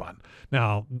keep it fun.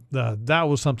 Now, that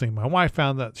was something my wife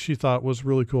found that she thought was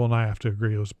really cool, and I have to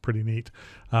agree it was pretty neat.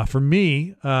 For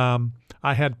me,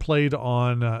 I had played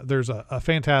on, there's a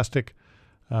fantastic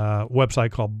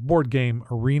website called Board Game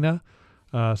Arena.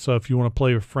 So if you want to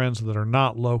play with friends that are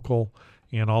not local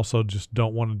and also just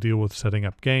don't want to deal with setting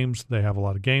up games, they have a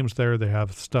lot of games there. They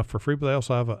have stuff for free, but they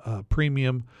also have a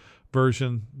premium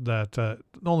version that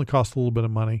only costs a little bit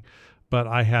of money. But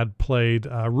I had played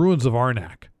Ruins of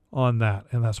Arnak on that,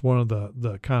 and that's one of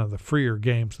the kind of the freer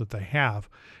games that they have.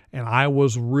 And I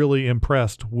was really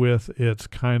impressed with its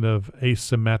kind of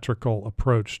asymmetrical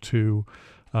approach to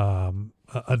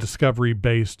a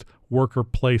discovery-based worker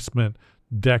placement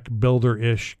deck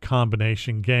builder-ish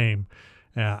combination game.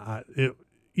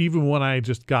 Even when I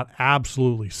just got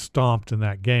absolutely stomped in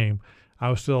that game, I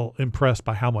was still impressed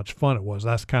by how much fun it was.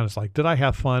 That's kind of like, did I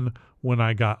have fun when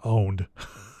I got owned?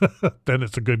 Then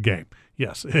it's a good game.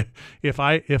 Yes. If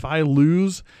I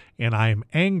lose and I am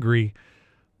angry,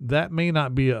 that may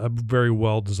not be a very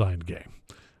well designed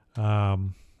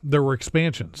game. There were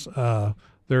expansions.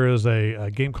 There is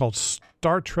a game called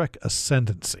Star Trek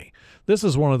Ascendancy. This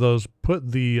is one of those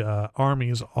put the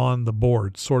armies on the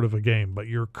board sort of a game, but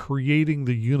you're creating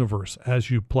the universe as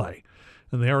you play.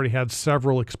 And they already had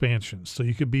several expansions. So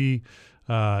you could be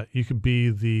the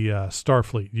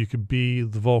Starfleet, you could be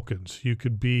the Vulcans, you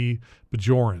could be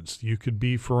Bajorans, you could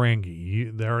be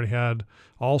Ferengi. They already had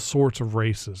all sorts of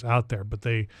races out there, but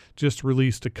they just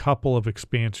released a couple of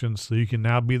expansions, so you can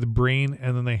now be the Breen,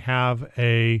 and then they have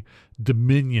a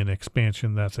Dominion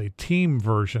expansion that's a team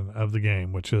version of the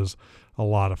game, which is a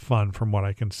lot of fun from what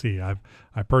I can see. I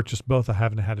purchased both. I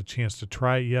haven't had a chance to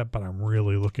try it yet, but I'm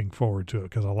really looking forward to it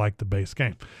because I like the base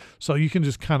game. So you can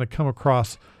just kind of come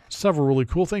across several really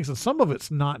cool things, and some of it's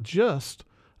not just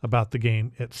about the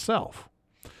game itself.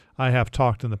 I have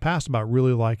talked in the past about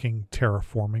really liking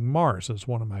Terraforming Mars as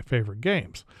one of my favorite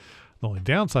games. The only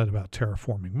downside about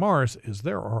Terraforming Mars is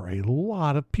there are a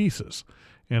lot of pieces.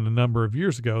 And a number of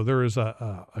years ago, there is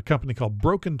a company called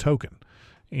Broken Token,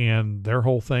 and their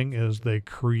whole thing is they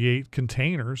create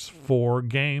containers for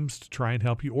games to try and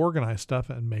help you organize stuff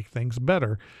and make things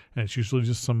better. And it's usually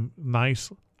just some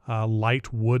nice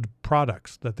light wood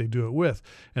products that they do it with.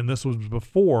 And this was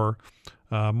before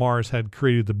Mars had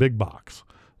created the big box.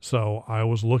 So I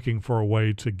was looking for a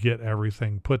way to get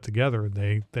everything put together.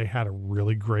 They had a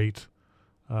really great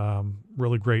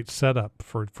setup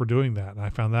for doing that. And I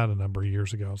found that a number of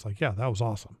years ago. I was like, yeah, that was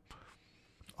awesome.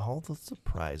 All the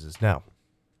surprises. Now,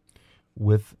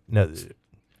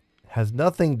 has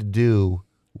nothing to do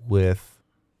with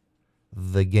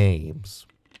the games,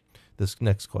 this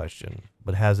next question,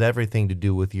 but has everything to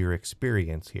do with your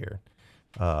experience here.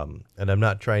 And I'm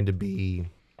not trying to be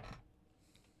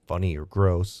funny or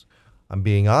gross. I'm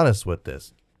being honest with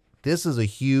this. This is a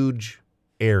huge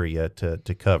area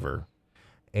to cover,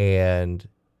 and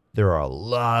there are a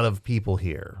lot of people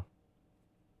here.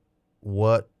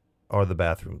 What are the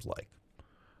bathrooms like?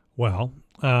 Well,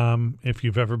 if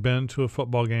you've ever been to a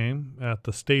football game at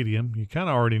the stadium, you kind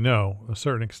of already know a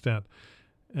certain extent.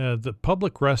 The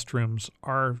public restrooms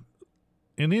are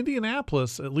in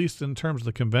Indianapolis, at least in terms of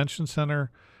the convention center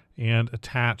and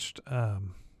attached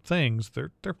things,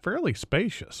 they're fairly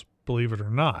spacious, believe it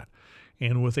or not.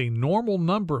 And with a normal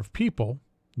number of people,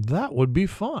 that would be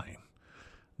fine.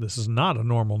 This is not a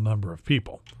normal number of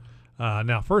people.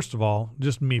 Now, first of all,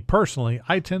 just me personally,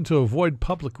 I tend to avoid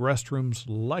public restrooms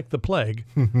like the plague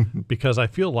because I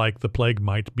feel like the plague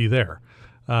might be there.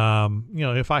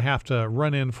 If I have to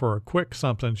run in for a quick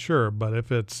something, sure. But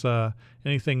if it's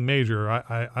anything major,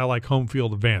 I like home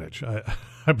field advantage.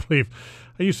 I believe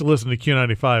I used to listen to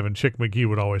Q95, and Chick McGee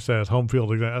would always say it's home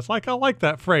field advantage. It's like, I like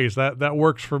that phrase. That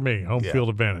works for me, home field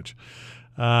advantage.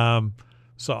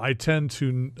 So I tend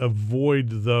to avoid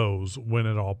those when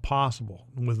at all possible.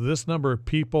 With this number of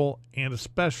people, and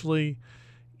especially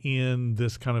in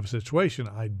this kind of situation,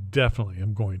 I definitely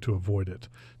am going to avoid it.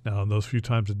 Now, in those few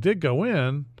times it did go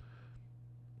in,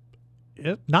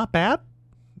 not bad,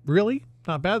 really,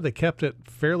 not bad. They kept it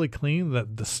fairly clean.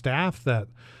 That the staff that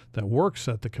works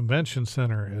at the convention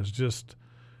center is just,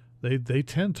 they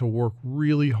tend to work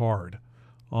really hard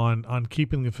on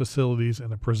keeping the facilities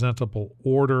in a presentable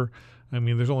order. I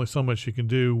mean, there's only so much you can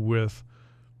do with,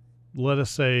 let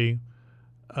us say,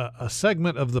 a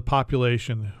segment of the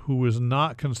population who is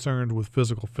not concerned with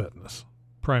physical fitness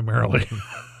primarily.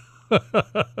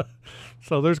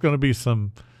 So there's going to be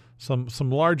some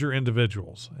larger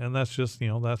individuals, and that's just,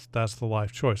 that's the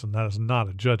life choice, and that is not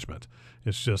a judgment.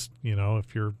 It's just,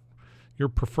 if your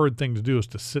preferred thing to do is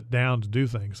to sit down to do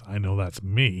things, I know that's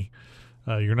me.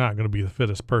 You're not going to be the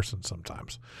fittest person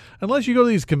sometimes, unless you go to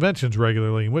these conventions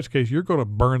regularly, in which case you're going to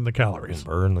burn the calories.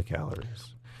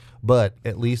 But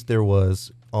at least there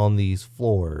was, on these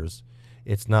floors,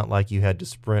 it's not like you had to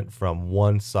sprint from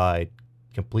one side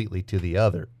completely to the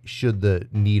other, should the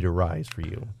need arise for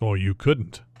you. Well, you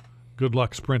couldn't. Good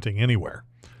luck sprinting anywhere.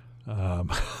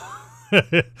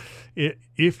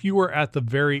 If you were at the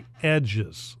very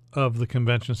edges of the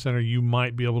convention center, you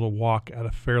might be able to walk at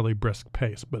a fairly brisk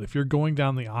pace. But if you're going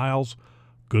down the aisles,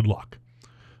 good luck.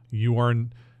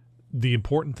 The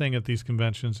important thing at these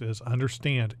conventions is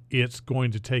understand it's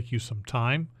going to take you some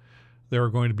time. There are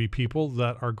going to be people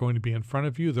that are going to be in front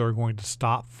of you. They're going to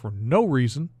stop for no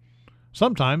reason.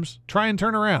 Sometimes try and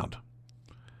turn around.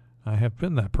 I have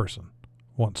been that person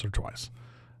once or twice.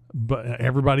 But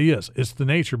everybody is. It's the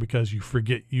nature because you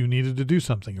forget you needed to do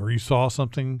something, or you saw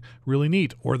something really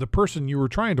neat, or the person you were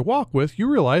trying to walk with, you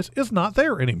realize is not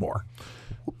there anymore.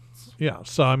 Yeah.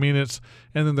 So, I mean, and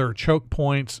then there are choke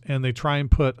points, and they try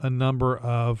and put a number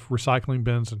of recycling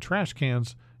bins and trash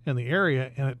cans in the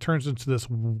area, and it turns into this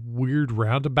weird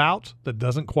roundabout that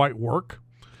doesn't quite work.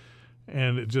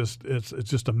 And it's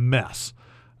just a mess.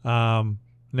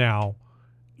 Now,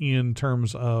 in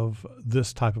terms of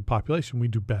this type of population, we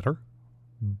do better,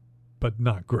 but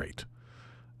not great,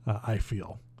 I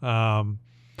feel. And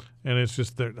it's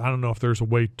just that I don't know if there's a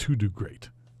way to do great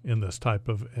in this type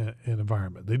of an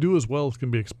environment. They do as well as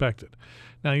can be expected.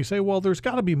 Now, you say, well, there's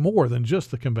got to be more than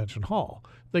just the convention hall.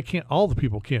 All the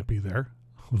people can't be there.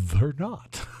 They're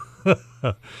not.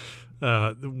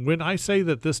 When I say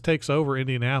that this takes over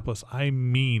Indianapolis, I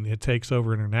mean it takes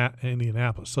over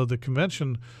Indianapolis. So the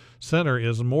convention center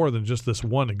is more than just this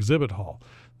one exhibit hall.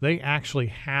 They actually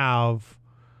have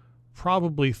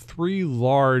probably 3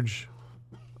 large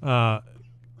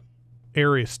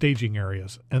staging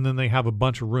areas, and then they have a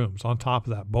bunch of rooms on top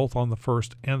of that, both on the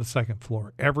first and the second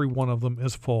floor. Every one of them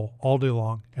is full all day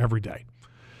long, every day.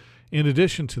 In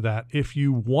addition to that, if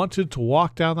you wanted to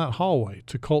walk down that hallway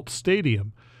to Colts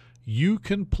Stadium, you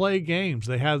can play games.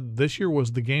 This year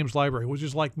was the games library, which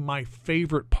is like my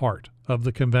favorite part of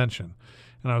the convention.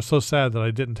 And I was so sad that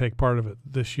I didn't take part of it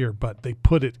this year, but they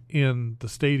put it in the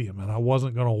stadium, and I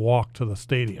wasn't going to walk to the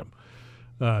stadium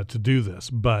to do this.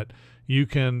 But you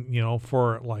can,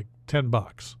 for like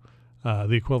 $10,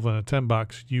 the equivalent of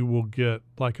 $10, you will get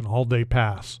like an all-day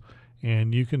pass,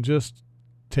 and you can just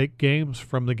take games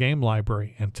from the game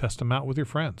library and test them out with your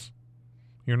friends.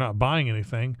 You're not buying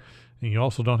anything, and you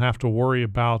also don't have to worry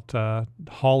about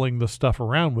hauling the stuff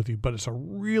around with you, but it's a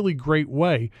really great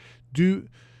way.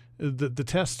 The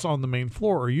tests on the main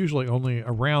floor are usually only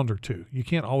a round or two. You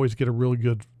can't always get a really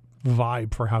good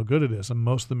vibe for how good it is, and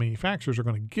most of the manufacturers are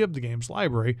going to give the games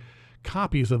library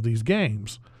copies of these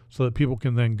games so that people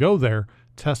can then go there,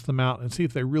 test them out, and see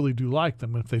if they really do like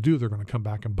them. And if they do, they're going to come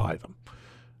back and buy them.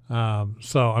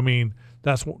 So, I mean,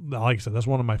 that's, like I said, that's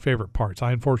one of my favorite parts.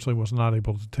 I unfortunately was not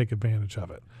able to take advantage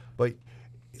of it. But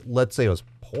let's say it was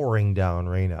pouring down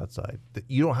rain outside.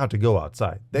 You don't have to go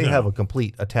outside. They have a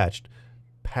complete attached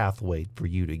pathway for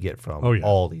you to get from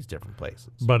all these different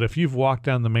places. But if you've walked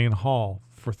down the main hall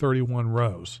for 31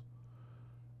 rows,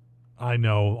 I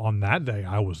know on that day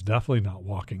I was definitely not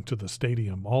walking to the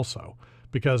stadium also,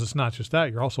 because it's not just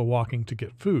that, you're also walking to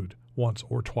get food once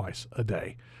or twice a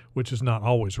day, which is not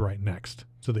always right next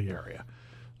to the area.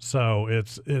 So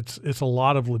it's a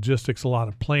lot of logistics, a lot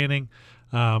of planning.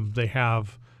 They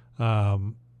have a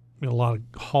lot of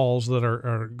halls that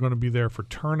are going to be there for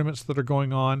tournaments that are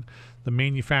going on. The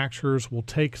manufacturers will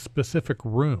take specific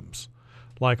rooms,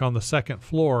 like on the second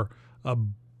floor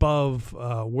above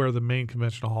where the main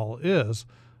convention hall is.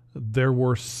 There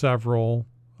were several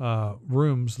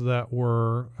rooms that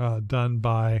were done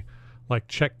by like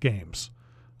Czech Games,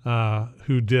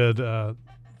 who did the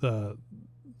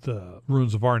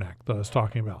Runes of Arnak that I was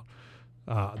talking about.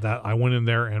 That I went in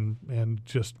there and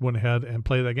just went ahead and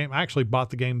played that game. I actually bought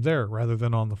the game there rather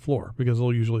than on the floor because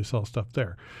they'll usually sell stuff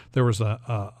there. There was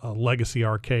a Legacy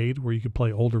arcade where you could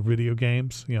play older video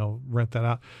games, rent that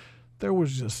out. There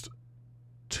was just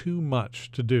too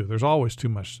much to do. There's always too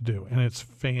much to do, and it's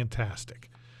fantastic.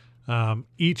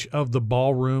 Each of the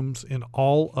ballrooms in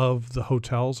all of the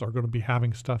hotels are going to be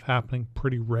having stuff happening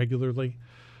pretty regularly.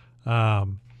 Like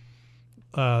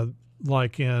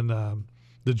in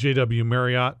the JW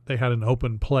Marriott, they had an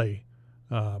open play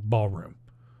ballroom.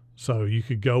 So you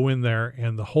could go in there,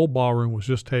 and the whole ballroom was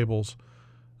just tables,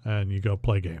 and you go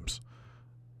play games.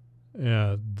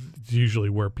 It's usually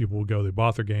where people will go. They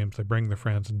bought their games, they bring their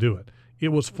friends and do it. It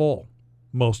was full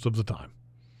most of the time.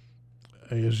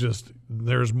 It's just,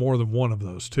 there's more than one of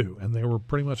those too, and they were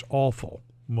pretty much all full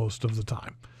most of the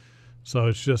time. So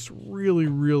it's just really,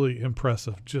 really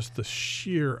impressive, just the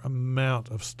sheer amount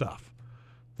of stuff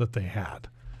that they had.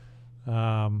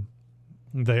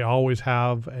 They always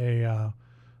have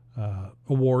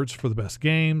awards for the best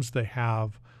games. They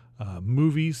have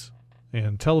movies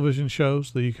and television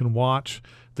shows that you can watch.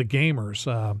 The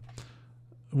gamers,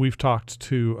 we've talked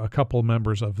to a couple of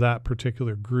members of that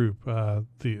particular group.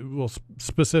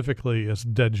 Specifically, it's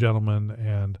Dead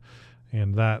Gentlemen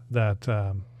and that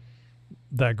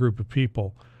group of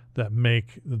people that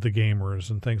make the gamers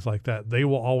and things like that. They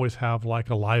will always have like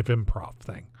a live improv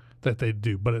thing that they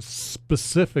do, but it's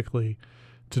specifically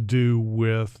to do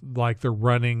with like they're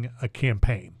running a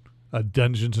campaign, a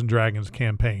Dungeons and Dragons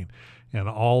campaign, and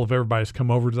all of everybody's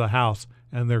come over to the house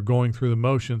and they're going through the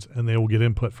motions, and they will get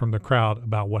input from the crowd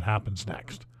about what happens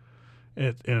next.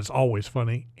 And it's always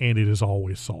funny, and it is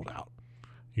always sold out.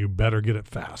 You better get it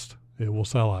fast. It will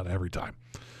sell out every time.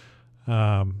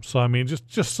 So I mean,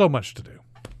 just so much to do.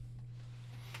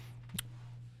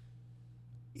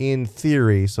 In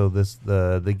theory, so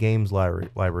the games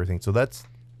library thing. So that's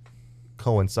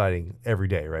coinciding every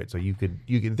day, right? So you could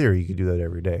in theory you could do that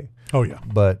every day. Oh yeah.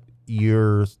 But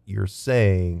you're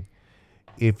saying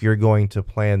if you're going to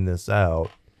plan this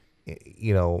out,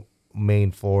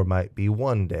 main floor might be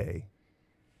one day.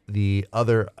 The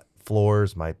other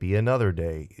floors might be another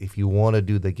day. If you want to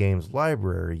do the games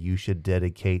library, you should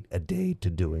dedicate a day to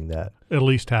doing that. At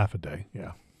least half a day,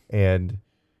 yeah. And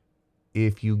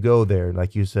if you go there,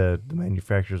 like you said, the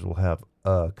manufacturers will have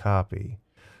a copy.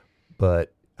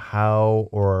 But how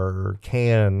or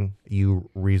can you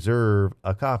reserve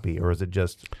a copy? Or is it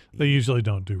just... They usually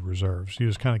don't do reserves. You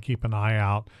just kind of keep an eye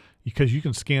out because you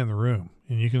can scan the room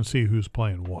and you can see who's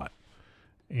playing what.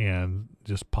 And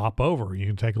just pop over. You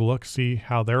can take a look, see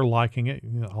how they're liking it.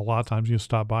 A lot of times you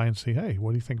stop by and see, hey,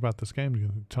 what do you think about this game? You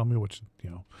can tell me what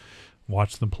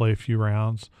watch them play a few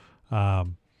rounds.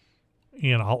 And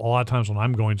a lot of times when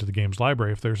I'm going to the games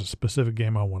library, if there's a specific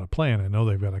game I want to play and I know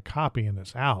they've got a copy and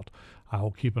it's out, I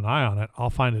will keep an eye on it. I'll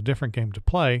find a different game to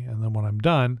play, and then when I'm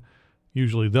done,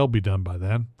 usually they'll be done by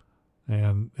then,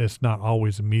 and it's not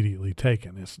always immediately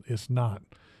taken. It's not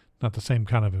the same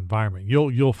kind of environment.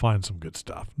 You'll find some good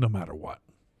stuff no matter what.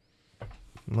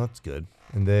 That's good.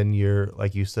 And then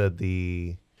like you said,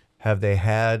 have they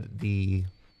had the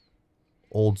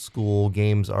old school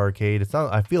games arcade? It's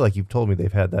not. I feel like you've told me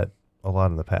they've had that a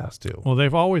lot in the past too. Well,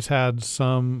 they've always had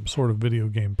some sort of video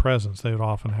game presence. They would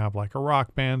often have like a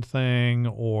Rock Band thing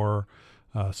or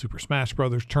Super Smash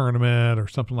Brothers tournament or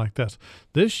something like this.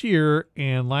 This year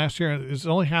and last year, it's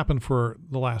only happened for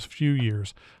the last few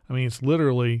years. I mean, it's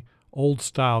literally old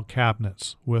style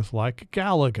cabinets with like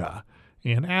Galaga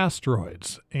and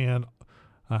Asteroids and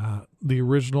the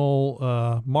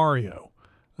original Mario.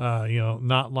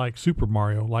 Not like Super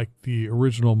Mario, like the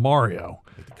original Mario.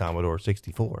 Like the Commodore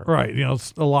 64. Right.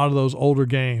 It's a lot of those older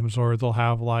games, or they'll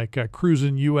have like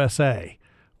Cruisin' USA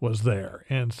was there.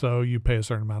 And so you pay a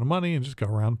certain amount of money and just go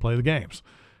around and play the games.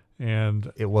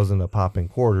 And it wasn't a popping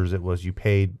quarters. It was you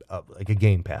paid like a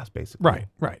Game Pass, basically.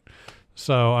 Right.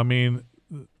 So, I mean,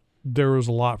 there was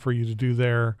a lot for you to do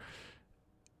there.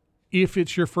 If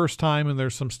it's your first time and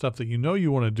there's some stuff that you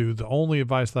want to do, the only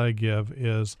advice that I give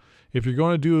is if you're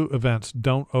going to do events,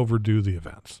 don't overdo the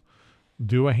events.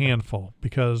 Do a handful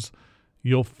because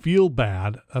you'll feel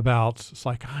bad about, it's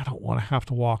like, I don't want to have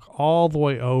to walk all the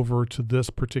way over to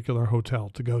this particular hotel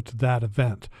to go to that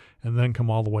event and then come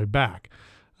all the way back.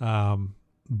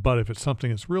 But if it's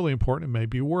something that's really important, it may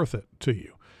be worth it to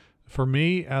you. For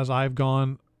me, as I've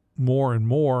gone more and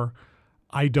more,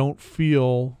 I don't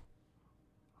feel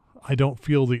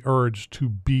the urge to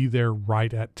be there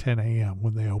right at 10 a.m.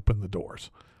 when they open the doors.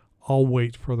 I'll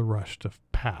wait for the rush to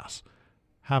pass.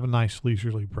 Have a nice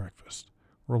leisurely breakfast.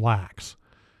 Relax.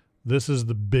 This is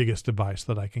the biggest advice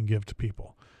that I can give to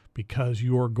people because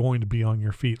you are going to be on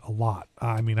your feet a lot.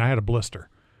 I mean, I had a blister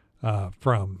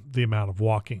from the amount of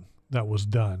walking that was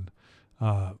done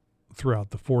throughout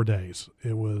the 4 days.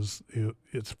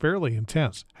 It's fairly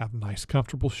intense. Have nice,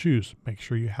 comfortable shoes. Make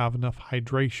sure you have enough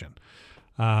hydration.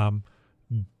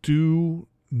 Do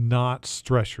not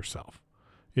stress yourself.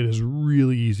 It is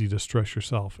really easy to stress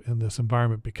yourself in this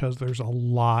environment because there's a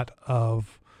lot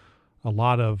of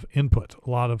input, a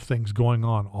lot of things going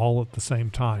on all at the same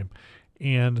time,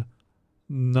 and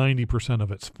 90%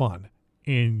 of it's fun,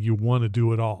 and you want to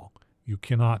do it all. You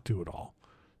cannot do it all.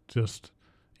 Just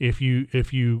if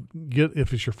it's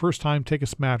your first time, take a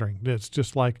smattering. It's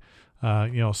just like a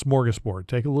smorgasbord.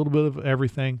 Take a little bit of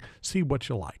everything, see what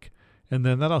you like. And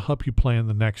then that'll help you plan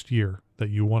the next year that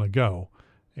you want to go.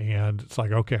 And it's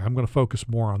like, okay, I'm going to focus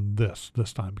more on this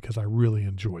time because I really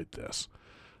enjoyed this.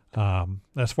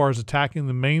 As far as attacking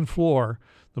the main floor,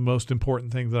 the most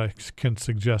important thing that I can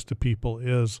suggest to people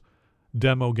is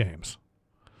demo games.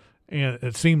 And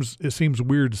it seems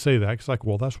weird to say that because like,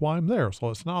 well, that's why I'm there. So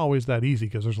it's not always that easy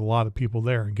because there's a lot of people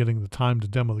there and getting the time to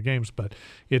demo the games. But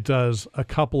it does a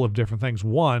couple of different things.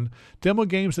 One, demo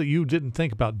games that you didn't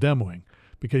think about demoing,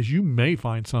 because you may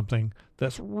find something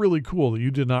that's really cool that you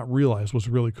did not realize was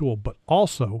really cool, but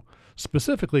also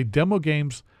specifically demo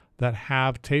games that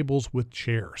have tables with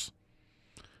chairs.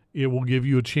 It will give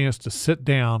you a chance to sit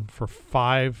down for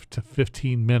 5 to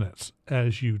 15 minutes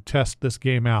as you test this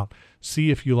game out, see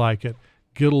if you like it,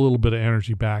 get a little bit of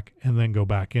energy back, and then go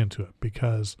back into it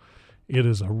because it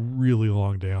is a really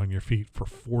long day on your feet for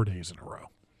 4 days in a row.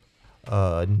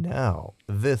 Now,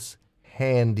 this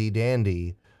handy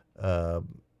dandy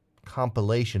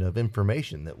compilation of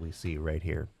information that we see right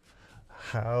here.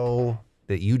 How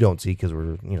that you don't see because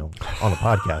we're on a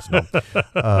podcast now,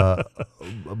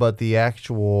 but the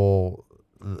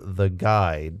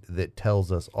guide that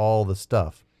tells us all the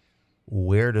stuff.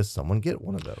 Where does someone get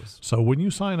one of those? So when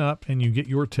you sign up and you get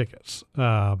your tickets,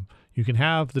 you can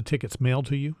have the tickets mailed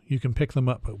to you. You can pick them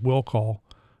up at Will Call.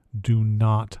 Do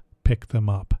not pick them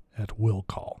up at Will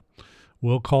Call.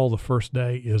 Will Call the first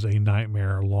day is a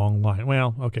nightmare, long line.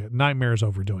 Well, okay, nightmare is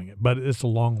overdoing it, but it's a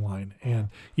long line. And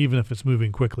even if it's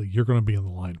moving quickly, you're going to be in the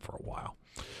line for a while.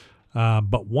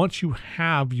 But once you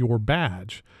have your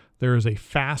badge, there is a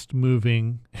fast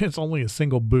moving, it's only a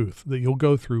single booth that you'll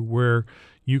go through where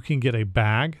you can get a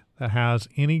bag that has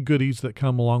any goodies that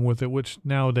come along with it, which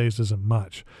nowadays isn't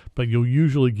much, but you'll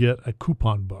usually get a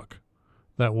coupon book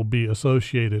that will be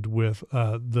associated with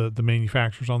the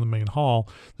manufacturers on the main hall.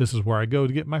 This is where I go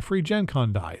to get my free Gen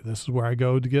Con die. This is where I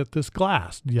go to get this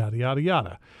glass, yada, yada,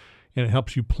 yada. And it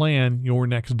helps you plan your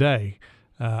next day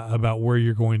about where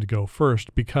you're going to go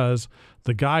first, because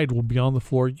the guide will be on the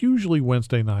floor usually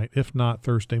Wednesday night, if not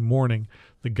Thursday morning.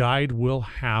 The guide will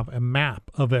have a map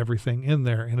of everything in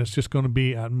there, and it's just going to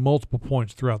be at multiple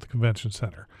points throughout the convention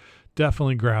center.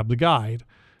 Definitely grab the guide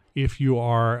if you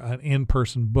are an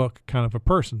in-person book kind of a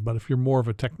person. But if you're more of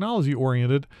a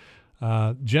technology-oriented,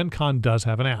 Gen Con does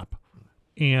have an app.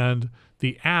 And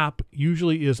the app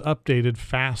usually is updated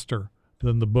faster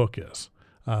than the book is.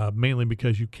 Mainly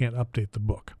because you can't update the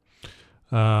book.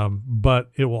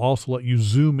 But it will also let you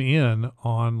zoom in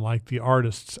on like the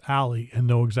artist's alley and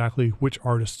know exactly which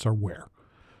artists are where,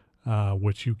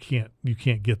 which you can't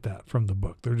get that from the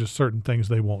book. There are just certain things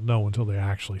they won't know until they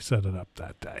actually set it up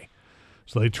that day.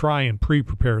 So they try and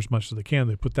pre-prepare as much as they can.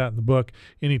 They put that in the book.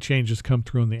 Any changes come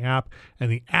through in the app, and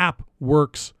the app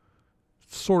works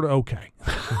sort of okay.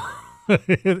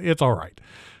 It's all right.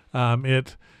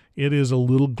 It is a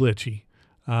little glitchy.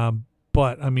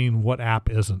 But I mean, what app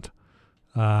isn't?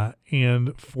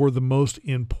 And for the most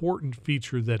important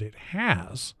feature that it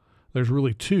has, there's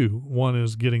really two. One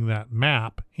is getting that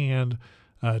map, and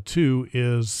two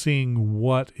is seeing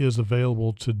what is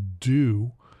available to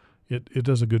do. It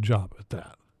does a good job at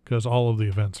that because all of the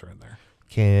events are in there.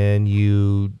 Can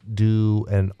you do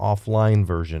an offline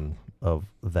version of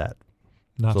that?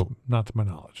 Not to my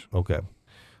knowledge. Okay.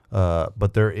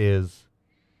 But there is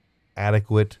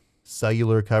adequate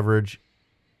cellular coverage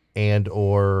and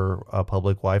or a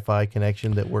public Wi-Fi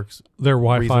connection that works. Their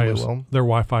Wi-Fi well?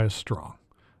 is strong.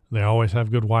 They always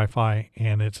have good Wi-Fi,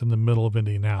 and it's in the middle of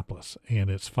Indianapolis, and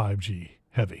it's 5G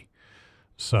heavy.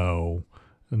 So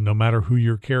no matter who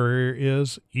your carrier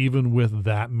is, even with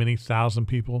that many thousand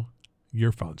people,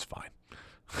 your phone's fine.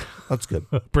 That's good.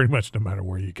 Pretty much no matter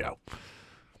where you go.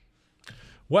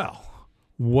 Well,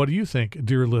 what do you think,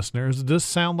 dear listeners? Does this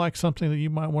sound like something that you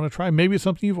might want to try? Maybe it's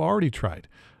something you've already tried.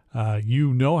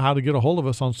 You know how to get a hold of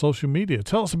us on social media.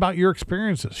 Tell us about your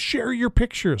experiences. Share your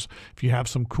pictures. If you have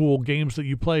some cool games that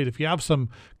you played, if you have some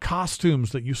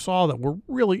costumes that you saw that were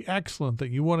really excellent that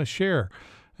you want to share,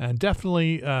 and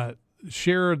definitely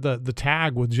share the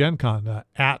tag with Gen Con.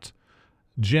 At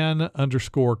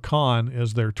Gen_Con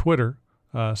is their Twitter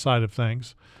side of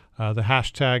things. The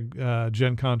hashtag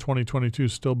Gen Con 2022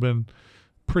 has still been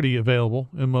pretty available.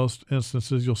 In most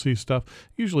instances, you'll see stuff.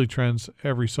 Usually trends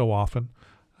every so often.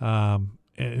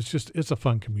 It's a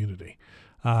fun community.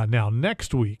 Now,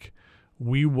 next week,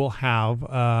 we will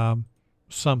have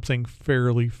something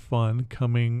fairly fun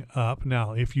coming up.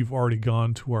 Now, if you've already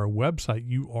gone to our website,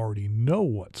 you already know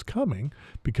what's coming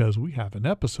because we have an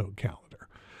episode calendar.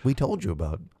 We told you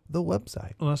about the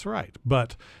website. Well, that's right.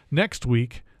 But next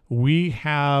week, we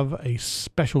have a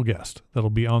special guest that'll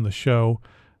be on the show.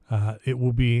 It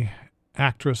will be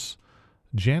actress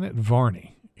Janet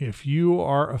Varney. If you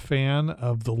are a fan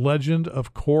of The Legend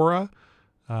of Korra,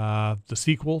 the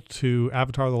sequel to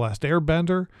Avatar: The Last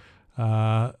Airbender,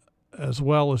 as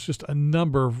well as just a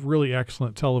number of really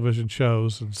excellent television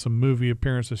shows and some movie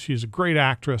appearances. She's a great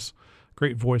actress,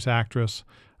 great voice actress.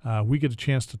 We get a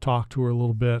chance to talk to her a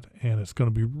little bit, and it's going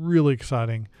to be really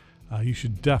exciting. You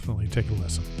should definitely take a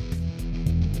listen.